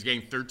 and he's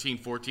getting 13,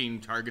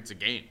 14 targets a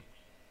game.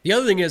 The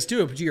other thing is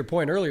too, to your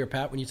point earlier,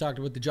 Pat, when you talked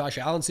about the Josh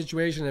Allen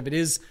situation, if it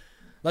is,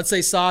 let's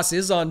say Sauce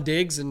is on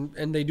Diggs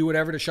and they do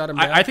whatever to shut him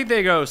down. I think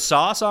they go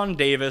Sauce on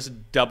Davis,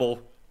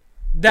 double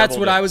That's Double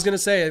what I digits. was going to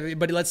say.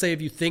 But let's say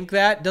if you think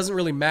that, it doesn't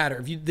really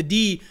matter. The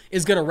D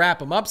is going to wrap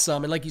them up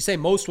some. And like you say,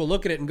 most will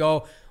look at it and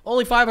go,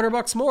 only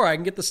 $500 more. I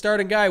can get the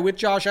starting guy with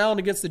Josh Allen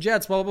against the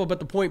Jets, blah, blah, blah. But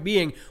the point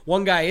being,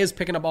 one guy is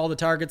picking up all the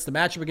targets. The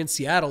matchup against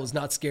Seattle is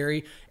not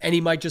scary. And he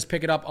might just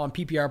pick it up on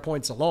PPR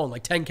points alone.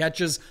 Like 10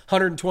 catches,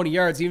 120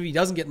 yards. Even if he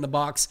doesn't get in the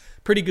box,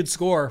 pretty good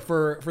score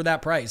for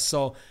that price.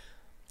 So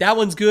that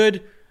one's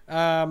good.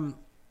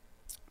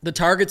 The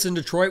targets in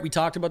Detroit, we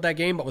talked about that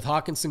game, but with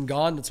Hawkinson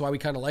gone, that's why we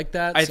kind of like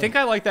that. I think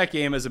I like that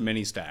game as a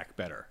mini stack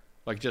better.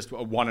 Like just a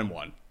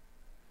 1-and-1.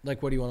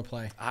 Like, what do you want to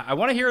play? I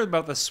want to hear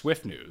about the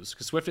Swift news,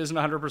 because Swift isn't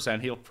 100%.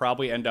 He'll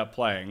probably end up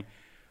playing.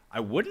 I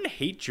wouldn't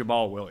hate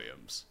Jamal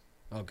Williams.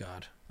 Oh,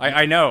 God.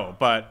 I know,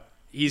 but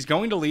he's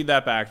going to lead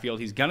that backfield.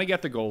 He's going to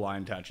get the goal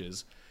line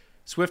touches.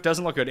 Swift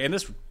doesn't look good. And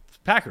this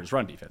Packers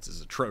run defense is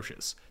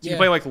atrocious. So you can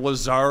play like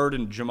Lazard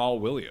and Jamal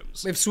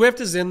Williams. If Swift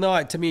is in,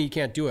 though, to me, you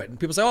can't do it. And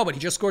people say, oh, but he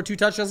just scored 2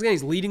 touchdowns again.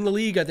 He's leading the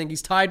league. I think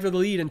he's tied for the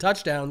lead in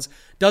touchdowns.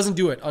 Doesn't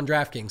do it on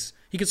DraftKings.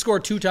 He could score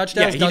 2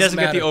 touchdowns. Yeah, he doesn't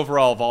get the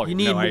overall volume.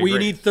 You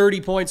need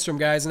 30 points from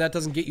guys, and that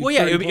doesn't get you 30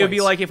 it points. would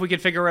be like if we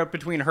could figure out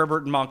between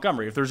Herbert and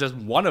Montgomery. If there's just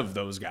one of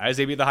those guys,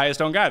 they'd be the highest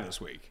owned guy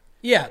this week.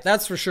 Yeah,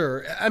 that's for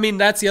sure. I mean,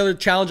 that's the other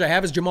challenge I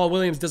have is Jamal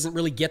Williams doesn't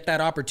really get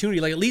that opportunity.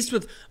 Like, at least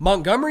with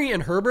Montgomery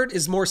and Herbert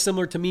is more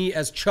similar to me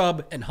as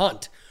Chubb and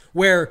Hunt,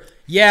 where,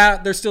 yeah,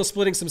 they're still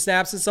splitting some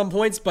snaps at some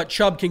points, but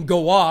Chubb can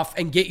go off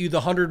and get you the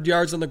 100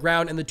 yards on the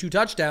ground and the 2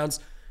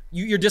 touchdowns.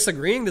 You're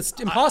disagreeing? That's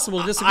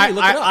impossible to disagree.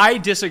 Look it up. I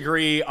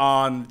disagree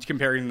on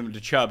comparing them to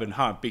Chubb and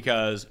Hunt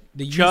because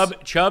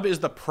Chubb is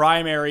the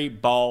primary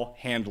ball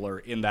handler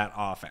in that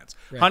offense.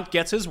 Right. Hunt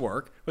gets his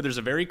work, but there's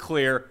a very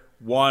clear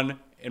 1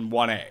 and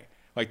 1A.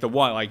 Like the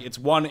one, like it's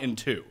 1 and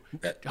 2.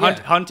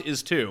 Hunt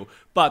is 2.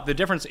 But the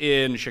difference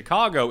in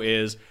Chicago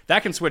is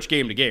that can switch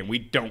game to game. We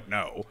don't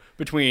know.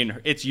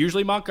 It's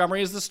usually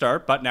Montgomery as the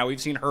start, but now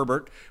we've seen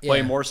Herbert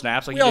play more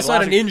snaps. Like we also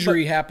had an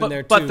injury happen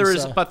there too.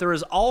 But there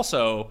is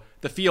also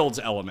the Fields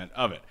element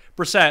of it.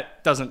 Brissett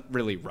doesn't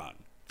really run.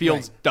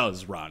 Fields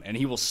does run, and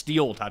he will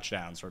steal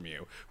touchdowns from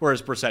you,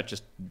 whereas Brissett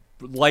just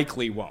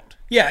likely won't.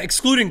 Yeah,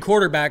 excluding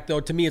quarterback,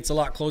 though, to me it's a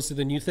lot closer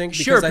than you think.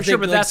 Sure, I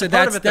think, but that's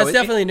part of it, though. That's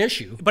definitely an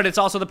issue. But it's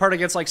also the part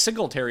against like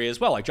Singletary as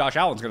well. Like Josh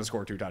Allen's going to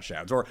score 2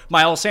 touchdowns, or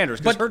Miles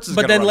Sanders. But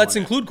then let's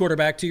include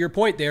quarterback to your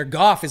point there.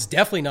 Goff is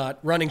definitely not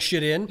running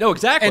shit in. No,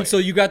 exactly. And so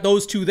you got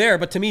those 2 there,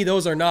 but to me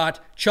those are not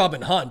Chubb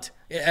and Hunt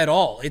at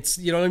all. It's,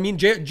 you know what I mean?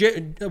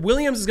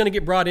 Williams is going to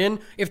get brought in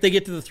if they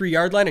get to the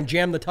 3-yard line and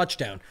jam the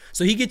touchdown.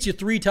 So he gets you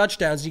 3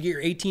 touchdowns, you get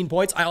your 18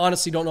 points. I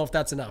honestly don't know if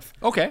that's enough.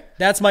 Okay.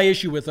 That's my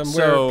issue with him,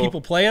 where people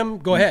play him,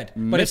 go ahead.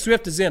 But if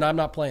Swift is in, I'm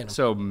not playing him.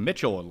 So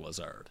Mitchell and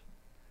Lazard.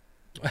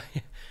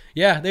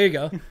 Yeah, there you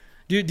go.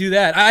 Do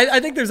that. I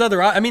think there's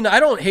other... I mean,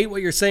 I don't hate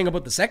what you're saying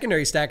about the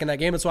secondary stack in that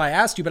game. That's why I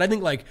asked you. But I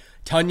think like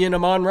Tunyon,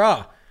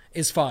 Amon-Ra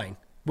is fine,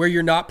 where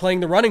you're not playing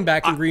the running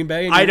back in Green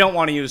Bay. I don't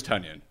want to use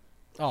Tunyon.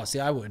 Oh, see,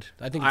 I would.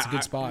 I think it's a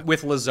good spot.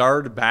 With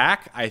Lazard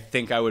back, I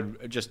think I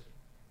would just...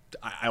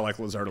 I like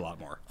Lazard a lot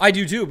more. I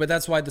do too, but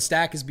that's why the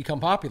stack has become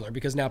popular,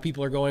 because now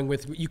people are going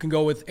with... You can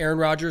go with Aaron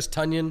Rodgers,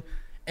 Tunyon,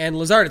 and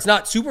Lazard. It's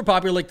not super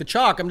popular like the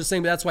chalk. I'm just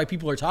saying that's why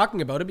people are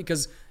talking about it,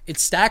 because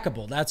it's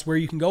stackable. That's where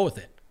you can go with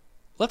it.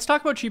 Let's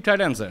talk about cheap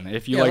tight ends then.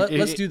 If you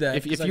let's do that.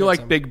 If you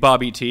like Big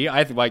Bobby T,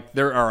 I think like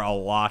there are a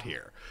lot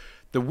here.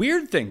 The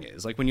weird thing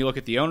is, like when you look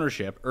at the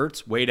ownership,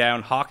 Ertz way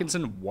down,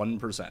 Hawkinson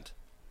 1%.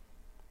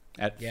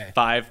 At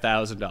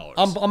 $5,000.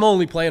 I'm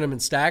only playing him in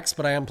stacks,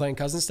 but I am playing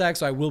Cousins stacks,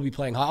 so I will be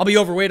playing. I'll be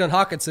overweight on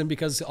Hawkinson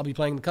because I'll be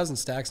playing the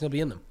Cousins stacks, and he'll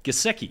be in them.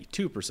 Gesicki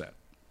 2%.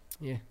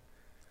 Yeah.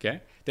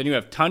 Okay. Then you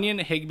have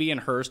Tunyon, Higbee, and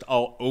Hurst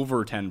all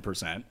over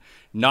 10%.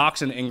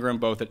 Knox and Ingram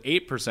both at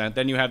 8%.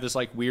 Then you have this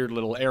like weird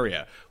little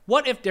area.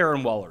 What if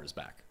Darren Waller is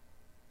back?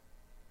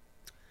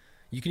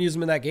 You can use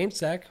him in that game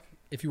stack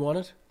if you want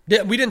it.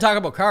 We didn't talk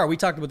about Carr. We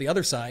talked about the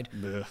other side.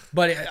 Ugh.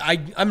 But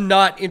I'm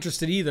not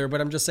interested either, but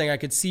I'm just saying I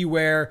could see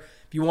where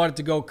if you wanted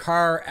to go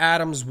Carr,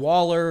 Adams,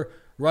 Waller,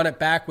 run it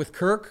back with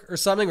Kirk or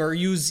something, or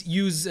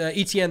use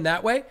Etienne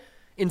that way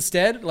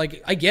instead.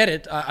 Like, I get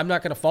it. I'm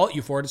not going to fault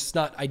you for it. It's just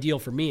not ideal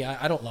for me.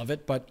 I don't love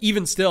it. But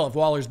even still, if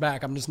Waller's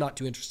back, I'm just not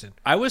too interested.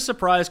 I was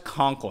surprised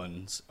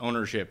Conklin's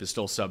ownership is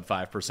still sub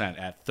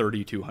 5% at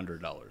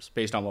 $3,200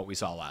 based on what we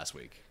saw last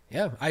week.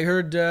 Yeah, I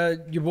heard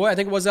your boy, I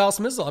think it was Al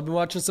Smizzle. I've been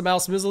watching some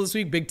Al Smizzle this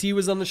week. Big T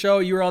was on the show.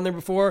 You were on there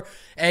before.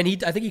 And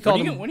I think he called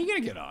him. When are you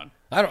going to get on?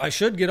 I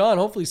should get on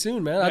hopefully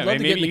soon, man. I'd love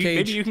to get in the cage.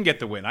 Maybe you can get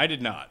the win. I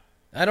did not.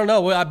 I don't know.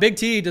 Well, Big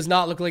T does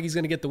not look like he's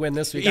going to get the win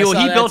this week. He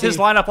built his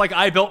lineup like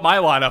I built my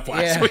lineup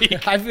last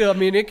week. I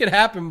mean, it could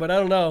happen, but I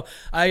don't know.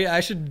 I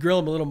should grill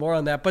him a little more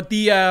on that. But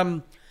he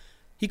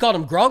called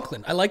him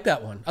Gronklin. I like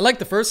that one. I like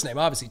the first name,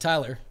 obviously,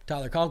 Tyler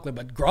Conklin.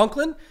 But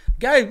Gronklin?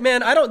 Guy,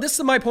 man, this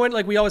is my point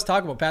like we always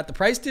talk about, Pat. The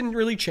price didn't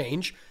really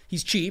change.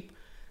 He's cheap.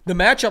 The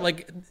matchup,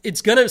 like,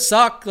 it's going to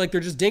suck. Like,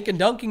 they're just dink and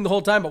dunking the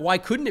whole time. But why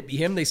couldn't it be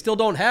him? They still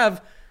don't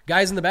have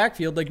guys in the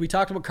backfield. Like, we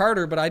talked about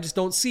Carter, but I just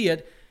don't see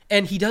it.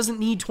 and he doesn't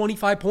need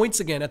 25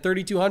 points again at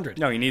 3,200.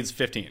 No, he needs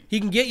 15. He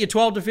can get you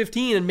 12 to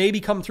 15 and maybe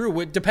come through.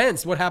 It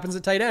depends what happens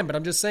at tight end, but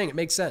I'm just saying it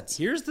makes sense.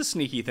 Here's the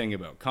sneaky thing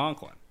about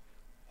Conklin.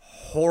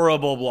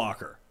 Horrible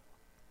blocker.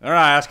 They're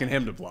not asking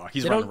him to block.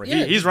 He's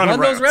running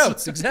those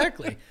routes.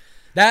 Exactly.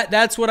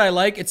 That's what I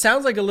like. It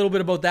sounds like a little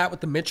bit about that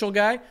with the Mitchell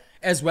guy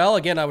as well.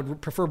 Again, I would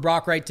prefer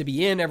Brock Wright to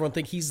be in. Everyone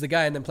think he's the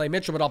guy and then play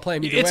Mitchell, but I'll play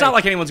him either way. It's not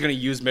like anyone's going to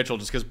use Mitchell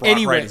just because Brock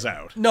Wright is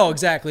out. No,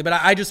 exactly. But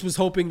I just was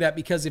hoping that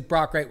because if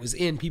Brock Wright was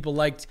in, people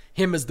liked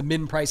him as the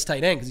min-price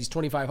tight end because he's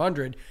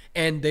 2,500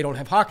 and they don't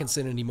have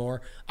Hawkinson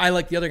anymore. I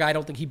like the other guy. I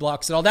don't think he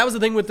blocks at all. That was the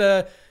thing with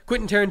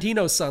Quentin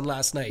Tarantino's son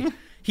last night.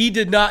 He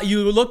did not.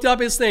 You looked up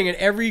his thing, and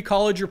every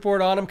college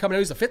report on him coming out.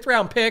 He was a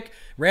 5th-round pick,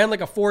 ran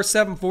like a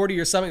 4.7 40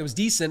 or something. It was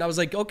decent. I was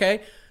like, okay.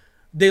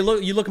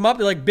 You look him up.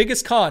 They're like,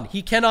 biggest con.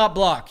 He cannot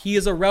block. He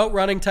is a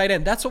route-running tight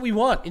end. That's what we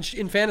want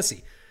in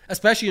fantasy,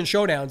 especially in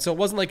showdown. So it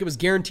wasn't like it was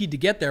guaranteed to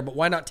get there, but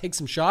why not take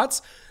some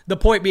shots? The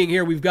point being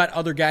here, we've got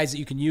other guys that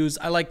you can use.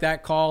 I like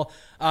that call.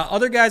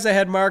 Other guys I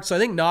had marked. So I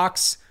think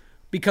Knox,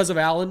 because of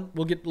Allen,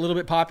 will get a little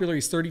bit popular.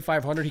 He's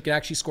 3,500. He can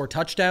actually score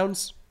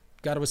touchdowns.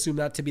 Got to assume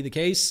that to be the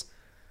case.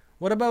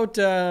 What about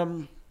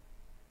who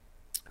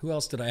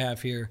else did I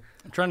have here?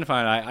 I'm trying to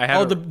find. I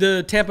have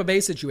the Tampa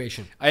Bay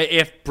situation.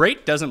 If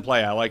Brate doesn't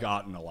play, I like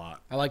Otten a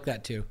lot. I like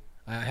that too.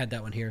 I had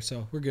that one here,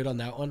 so we're good on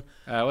that one.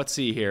 Let's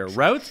see here.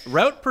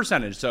 Route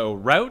percentage. So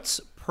routes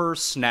per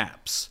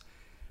snaps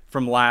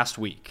from last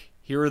week.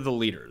 Here are the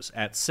leaders.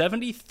 At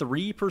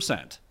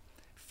 73%,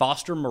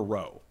 Foster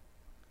Moreau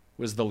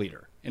was the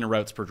leader in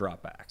routes per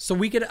dropback.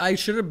 So I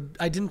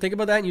didn't think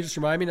about that, and you just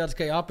reminded me not to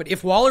cut you off. But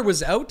if Waller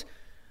was out,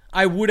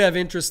 I would have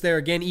interest there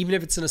again, even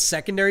if it's in a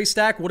secondary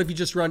stack. What if you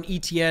just run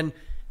ETN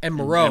and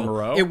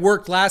Moreau? It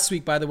worked last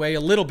week, by the way, a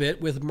little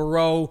bit with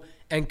Moreau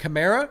and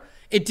Kamara.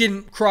 It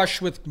didn't crush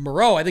with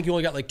Moreau. I think he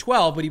only got like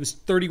 12, but he was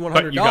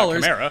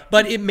 $3,100.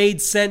 But it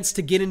made sense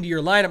to get into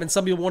your lineup. And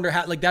some people wonder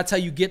how, like, that's how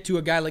you get to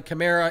a guy like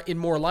Kamara in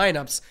more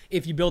lineups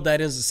if you build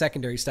that as a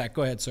secondary stack.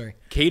 Go ahead, sorry.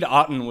 Cade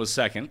Otton was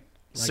second,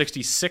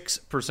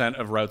 66%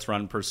 of routes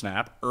run per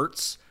snap.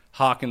 Ertz,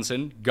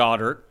 Hawkinson,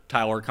 Goddard,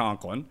 Tyler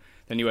Conklin.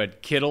 Then you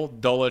had Kittle,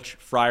 Dulcich,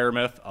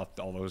 Freiermuth,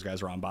 all those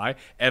guys are on by.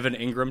 Evan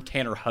Ingram,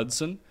 Tanner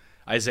Hudson,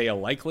 Isaiah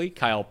Likely,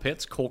 Kyle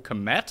Pitts, Cole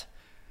Kmet.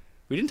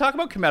 We didn't talk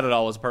about Kmet at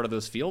all as part of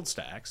those field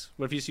stacks.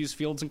 What if you just use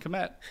Fields and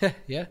Kmet?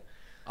 Yeah.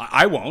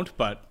 I won't,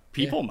 but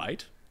people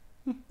might.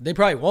 They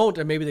probably won't,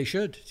 and maybe they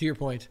should, to your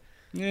point.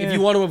 Yeah. If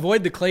you want to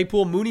avoid the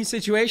Claypool-Mooney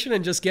situation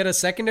and just get a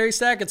secondary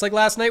stack, it's like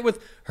last night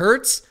with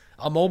Hurts,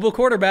 a mobile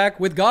quarterback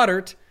with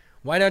Goddard.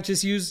 Why not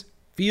just use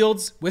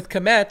Fields with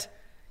Kmet?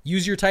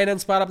 Use your tight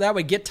end spot up that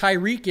way. Get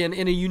Tyreek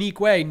in a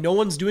unique way. No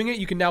one's doing it.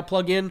 You can now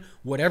plug in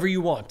whatever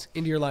you want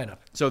into your lineup.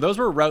 So those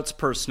were routes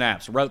per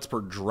snaps, routes per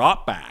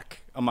drop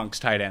back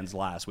amongst tight ends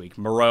last week.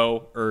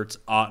 Moreau, Ertz,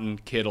 Otton,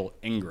 Kittle,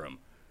 Ingram.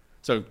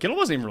 So Kittle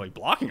wasn't even really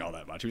blocking all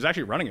that much. He was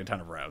actually running a ton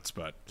of routes,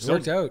 but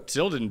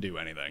still didn't do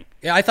anything.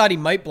 Yeah, I thought he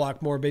might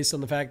block more based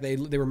on the fact they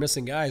were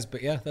missing guys,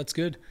 but yeah, that's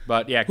good.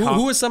 But yeah,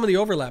 who was some of the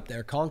overlap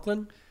there?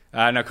 Conklin?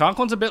 Now,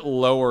 Conklin's a bit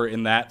lower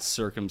in that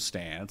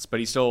circumstance,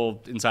 but he's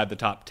still inside the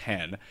top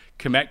 10.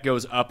 Kmet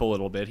goes up a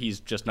little bit. He's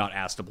just not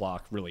asked to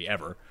block really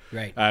ever.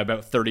 Right.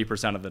 About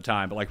 30% of the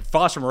time. But like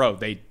Foster Moreau,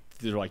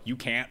 they're like, you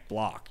can't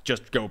block.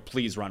 Just go,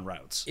 please run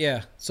routes.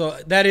 Yeah, so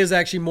that is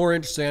actually more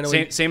interesting. I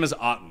know same as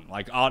Otton.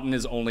 Like, Otton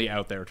is only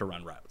out there to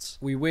run routes.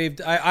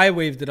 I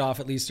waved it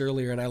off at least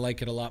earlier, and I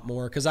like it a lot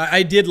more. Because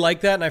I did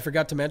like that, and I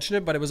forgot to mention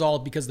it, but it was all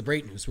because the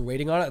Brate news. We're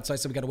waiting on it, so I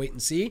said we got to wait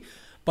and see.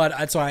 But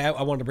that's why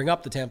I wanted to bring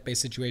up the Tampa Bay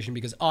situation,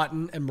 because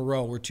Otton and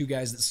Moreau were two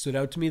guys that stood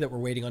out to me that were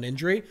waiting on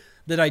injury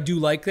that I do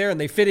like there,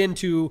 and they fit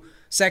into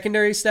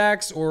secondary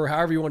stacks or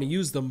however you want to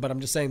use them. But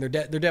I'm just saying they're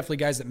definitely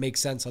guys that make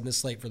sense on this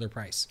slate for their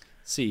price.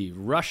 Let's see,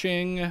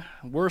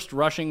 worst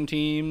rushing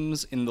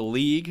teams in the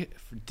league,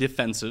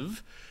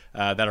 defensive,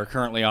 that are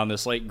currently on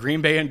this slate.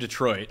 Green Bay and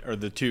Detroit are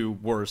the two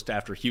worst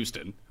after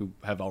Houston, who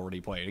have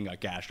already played and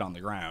got gashed on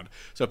the ground.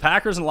 So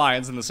Packers and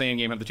Lions in the same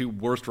game have the two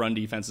worst run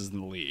defenses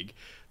in the league.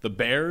 The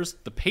Bears,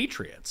 the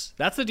Patriots.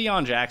 That's the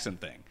Deion Jackson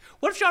thing.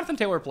 What if Jonathan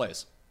Taylor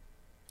plays?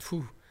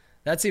 Whew,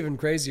 that's even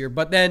crazier.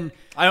 But then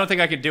I don't think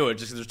I could do it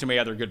just because there's too many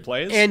other good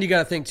plays. And you got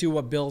to think, too,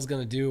 what Bill's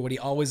going to do, what he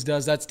always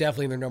does. That's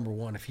definitely their number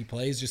one. If he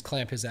plays, just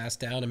clamp his ass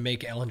down and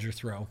make Ellinger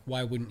throw.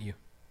 Why wouldn't you?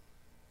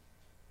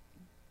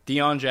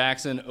 Deion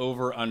Jackson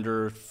over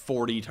under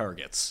 40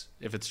 targets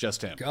if it's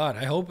just him. God,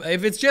 I hope.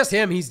 If it's just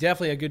him, he's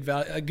definitely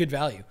a good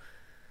value.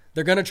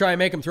 They're going to try and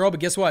make him throw,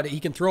 but guess what? He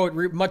can throw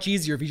it much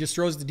easier if he just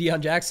throws to Deion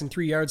Jackson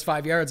 3 yards,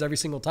 5 yards every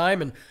single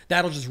time, and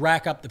that'll just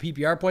rack up the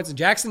PPR points. And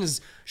Jackson has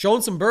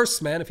shown some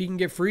bursts, man. If he can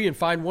get free and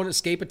find one,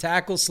 escape a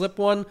tackle, slip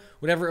one,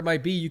 whatever it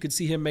might be, you could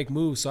see him make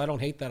moves, so I don't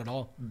hate that at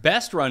all.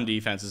 Best run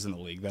defenses in the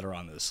league that are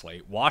on this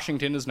slate.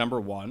 Washington is number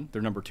one.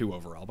 They're number 2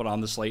 overall, but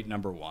on the slate,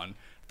 number 1.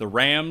 The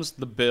Rams,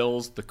 the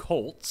Bills, the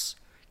Colts,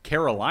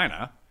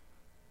 Carolina,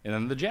 and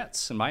then the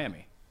Jets in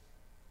Miami.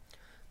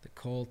 The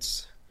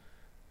Colts,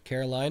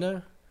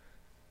 Carolina.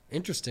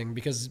 Interesting,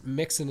 because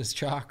Mixon is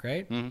chalk,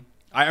 right? Mm-hmm.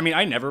 I mean,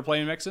 I never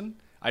play Mixon.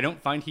 I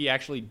don't find he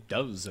actually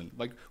does. And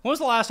like, when was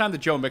the last time that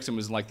Joe Mixon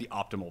was in like the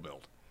optimal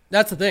build?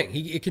 That's the thing.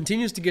 It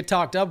continues to get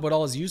talked up with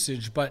all his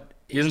usage, but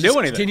he doesn't do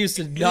anything. Continues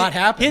to not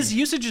happen. His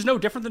usage is no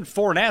different than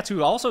Fournette's,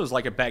 who also is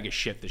like a bag of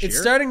shit this year. It's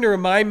starting to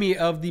remind me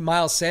of the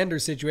Miles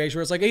Sanders situation,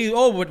 where it's like, hey,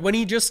 but when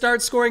he just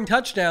starts scoring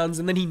touchdowns,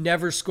 and then he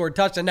never scored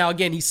touchdowns. Now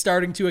again, he's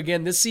starting to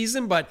again this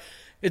season, but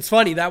it's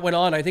funny that went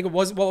on. I think it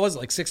was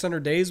like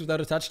 600 days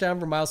without a touchdown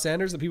from Miles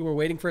Sanders that people were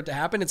waiting for it to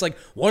happen. It's like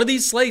one of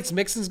these slates,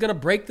 Mixon's going to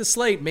break the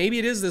slate. Maybe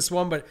it is this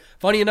one, but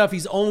funny enough,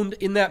 he's owned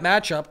in that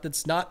matchup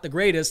that's not the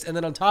greatest. And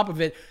then on top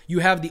of it, you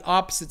have the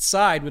opposite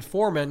side with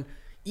Foreman.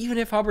 Even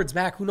if Hubbard's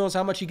back, who knows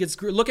how much he gets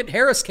screwed. Look at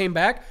Harris came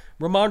back.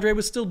 Ramondre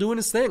was still doing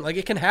his thing. Like,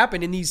 it can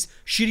happen in these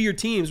shittier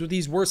teams with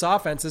these worse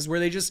offenses where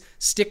they just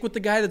stick with the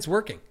guy that's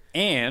working.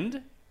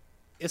 And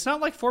it's not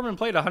like Foreman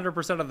played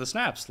 100% of the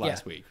snaps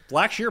last week.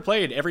 Blackshear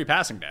played every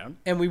passing down.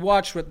 And we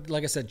watched what,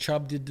 like I said,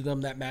 Chubb did to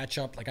them, that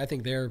matchup. Like, I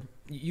think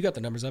you got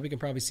the numbers up. You can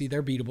probably see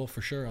they're beatable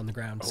for sure on the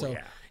ground.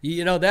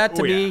 That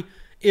to me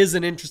is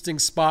an interesting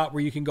spot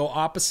where you can go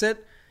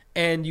opposite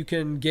and you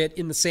can get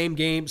in the same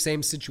game,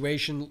 same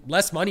situation,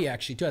 less money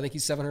actually too. I think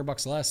he's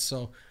 $700 less.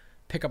 So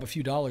pick up a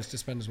few dollars to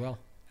spend as well.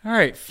 All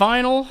right.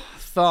 Final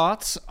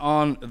thoughts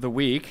on the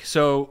week.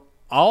 So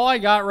all I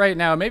got right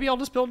now, maybe I'll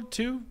just build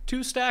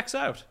two stacks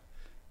out.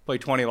 Play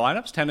 20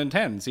 lineups, 10 and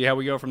 10. See how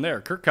we go from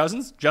there. Kirk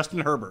Cousins, Justin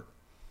Herbert.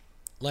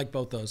 Like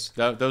both those.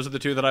 Those are the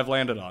two that I've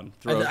landed on.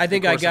 I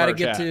think I got to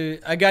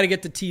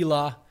get to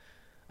T-Law.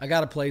 I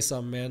got to play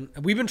some, man.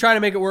 We've been trying to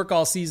make it work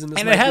all season.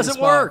 And it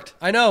hasn't worked.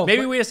 I know.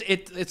 Maybe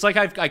it's like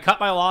I cut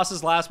my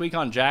losses last week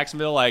on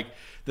Jacksonville. Like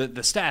the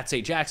stats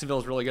say Jacksonville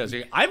is really good.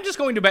 So I'm just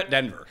going to bet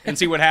Denver and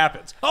see what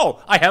happens.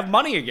 Oh, I have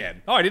money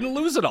again. Oh, I didn't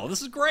lose it all.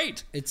 This is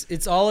great.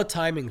 It's all a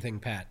timing thing,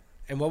 Pat.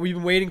 And what we've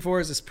been waiting for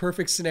is this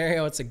perfect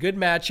scenario. It's a good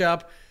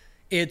matchup.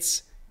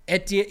 It's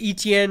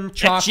Etienne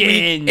Chalk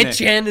Week.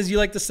 Etienne, as you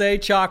like to say,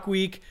 Chalk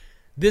Week.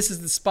 This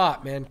is the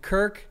spot, man.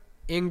 Kirk,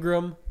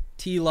 Ingram,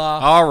 T-Law.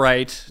 All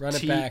right. Run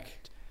it back.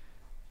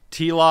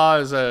 T-Law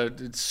is a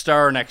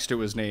star next to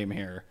his name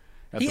here.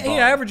 He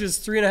averages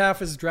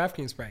 3.5 as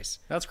DraftKings price.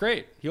 That's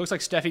great. He looks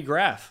like Steffi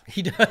Graf.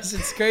 He does.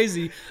 It's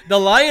crazy. The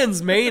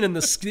Lions main and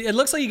it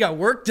looks like he got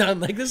work done.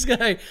 Like, this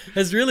guy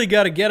has really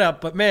got to get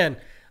up. But man,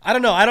 I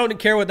don't know. I don't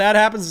care what that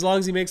happens as long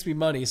as he makes me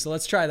money. So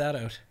let's try that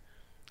out.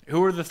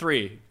 Who are the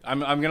three? I'm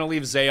going to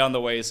leave Zay on the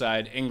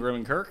wayside. Ingram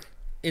and Kirk?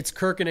 It's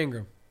Kirk and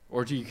Ingram.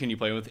 Or can you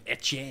play with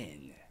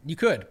Etienne? You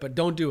could, but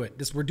don't do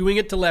it. We're doing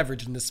it to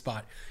leverage in this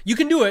spot. You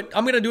can do it.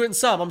 I'm going to do it in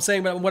some. I'm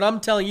saying, but what I'm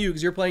telling you,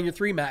 because you're playing your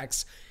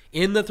 3-max,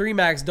 in the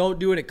 3-max, don't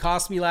do it. It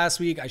cost me last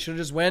week. I should have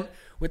just went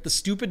with the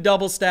stupid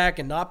double stack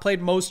and not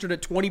played Mostert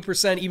at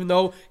 20%, even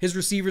though his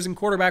receivers and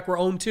quarterback were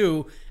owned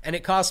too, and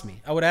it cost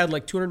me. I would have had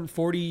like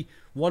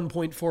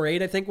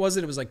 241.48, I think was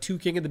it. It was like 2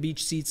 King of the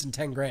Beach seats and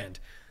 $10,000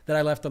 that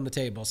I left on the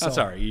table. So, I'm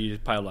sorry, you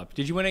just piled up.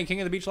 Did you win any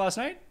King of the Beach last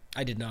night?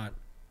 I did not.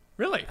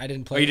 Really? I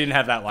didn't play. Oh, you didn't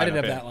have that lineup. I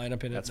didn't have that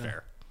lineup in it. That's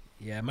fair.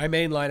 Yeah, my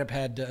main lineup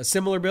had a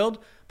similar build,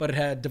 but it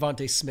had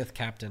Devontae Smith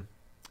captain.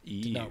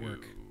 Did not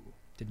work.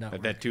 Did not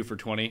work. That 2 for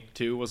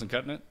 22 wasn't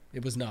cutting it?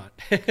 It was not.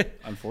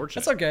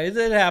 Unfortunate. That's okay.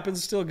 It happens.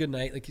 It's still a good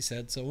night, like you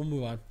said, so we'll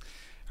move on.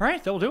 All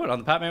right, that'll do it on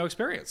the Pat Mayo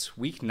Experience.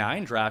 Week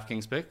 9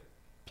 DraftKings pick.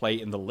 Play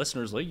in the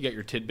Listeners League. You get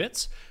your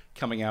tidbits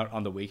coming out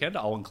on the weekend.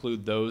 I'll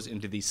include those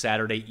into the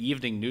Saturday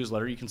evening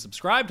newsletter. You can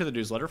subscribe to the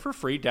newsletter for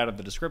free down in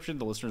the description.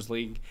 The Listeners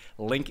League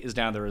link is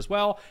down there as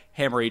well.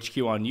 Hammer HQ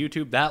on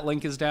YouTube, that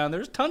link is down there.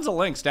 There's tons of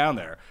links down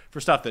there for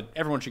stuff that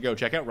everyone should go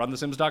check out.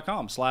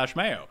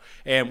 RunTheSims.com/Mayo.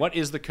 And what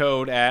is the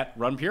code at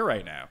RunPure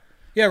right now?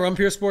 Yeah,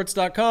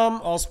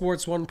 RunPureSports.com. All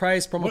sports, one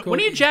price. Promo code. When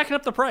are you jacking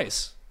up the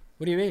price?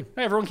 What do you mean?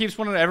 Hey, everyone keeps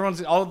winning.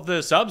 All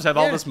the subs have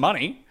all this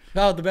money.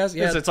 Oh, the best.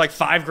 Yeah, it's like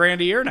 $5,000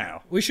 a year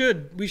now. We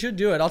should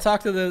do it. I'll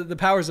talk to the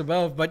powers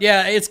above. But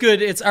yeah, it's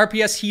good. It's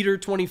RPS Heater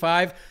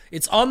 25.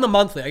 It's on the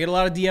monthly. I get a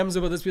lot of DMs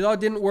about this. It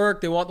didn't work.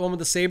 They want the one with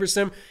the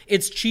SaberSim.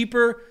 It's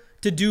cheaper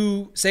to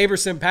do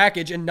SaberSim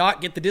package and not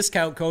get the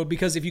discount code,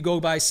 because if you go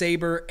buy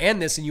Saber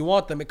and this and you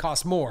want them, it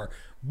costs more.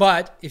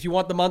 But if you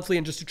want the monthly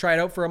and just to try it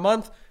out for a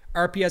month,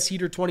 RPS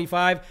Heater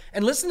 25.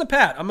 And listen to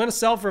Pat. I'm going to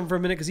sell for him for a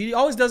minute because he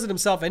always does it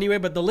himself anyway,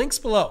 but the link's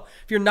below.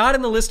 If you're not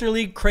in the Listener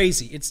League,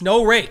 crazy. It's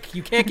no rake.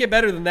 You can't get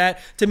better than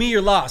that. To me,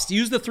 you're lost.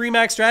 Use the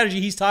 3-max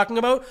strategy he's talking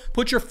about.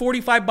 Put your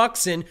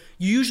 $45 in.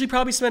 You usually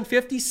probably spend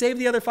 $50. Save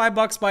the other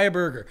 $5, buy a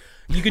burger.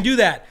 You can do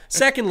that.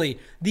 Secondly,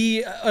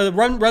 the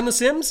Run the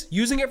Sims,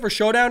 using it for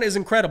Showdown is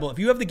incredible. If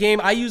you have the game,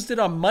 I used it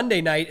on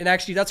Monday night, and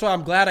actually that's why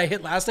I'm glad I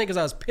hit last night, because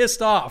I was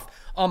pissed off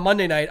on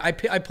Monday night. I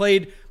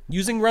played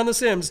using Run the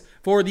Sims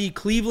for the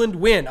Cleveland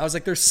win. I was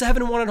like, they're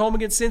 7-1 at home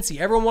against Cincy.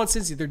 Everyone wants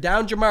Cincy. They're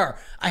down Jamar.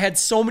 I had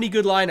so many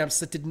good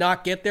lineups that did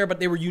not get there, but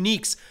they were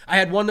uniques. I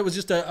had one that was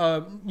just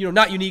not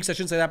uniques, I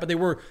shouldn't say that, but they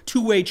were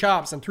 2-way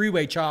chops and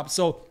 3-way chops.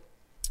 So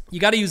you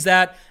got to use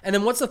that. And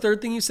then what's the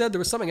third thing you said? There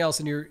was something else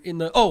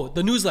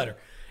the newsletter.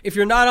 If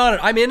you're not on it,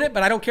 I'm in it,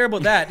 but I don't care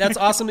about that. That's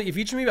awesome that you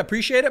feature me. I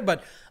appreciate it.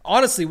 But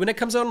honestly, when it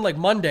comes out on like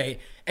Monday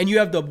and you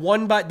have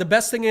the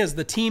best thing is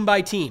the team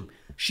by team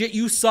shit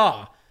you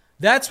saw,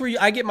 That's where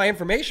I get my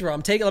information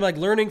from. I'm like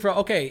learning from,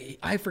 okay,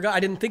 I forgot,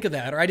 I didn't think of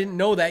that, or I didn't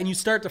know that. And you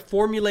start to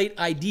formulate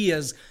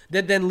ideas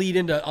that then lead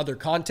into other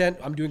content.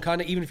 I'm doing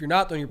content, even if you're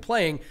not, when you're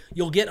playing,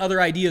 you'll get other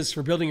ideas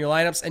for building your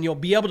lineups, and you'll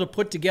be able to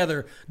put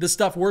together the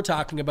stuff we're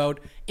talking about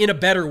in a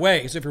better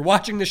way. So if you're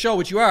watching the show,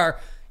 which you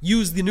are,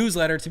 use the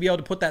newsletter to be able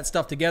to put that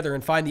stuff together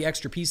and find the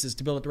extra pieces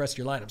to build up the rest of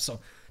your lineup. So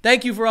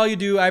thank you for all you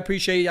do. I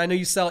appreciate it. I know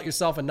you sell it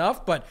yourself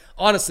enough, but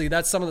honestly,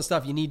 that's some of the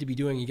stuff you need to be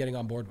doing and getting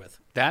on board with.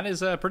 That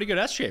is a pretty good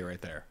SJ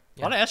right there.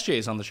 A lot of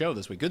SJs on the show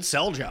this week. Good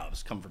sell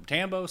jobs come from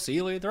Tambo,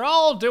 Sealy. They're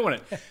all doing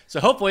it. So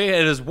hopefully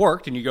it has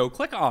worked, and you go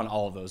click on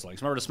all of those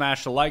links. Remember to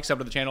smash the likes up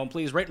to the channel, and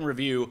please rate and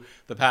review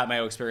the Pat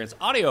Mayo Experience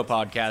audio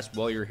podcast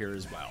while you're here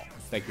as well.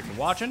 Thank you for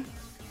watching.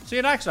 See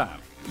you next time.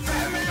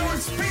 Pat Mayo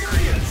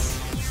Experience!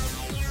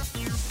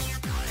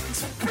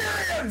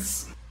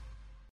 Experience!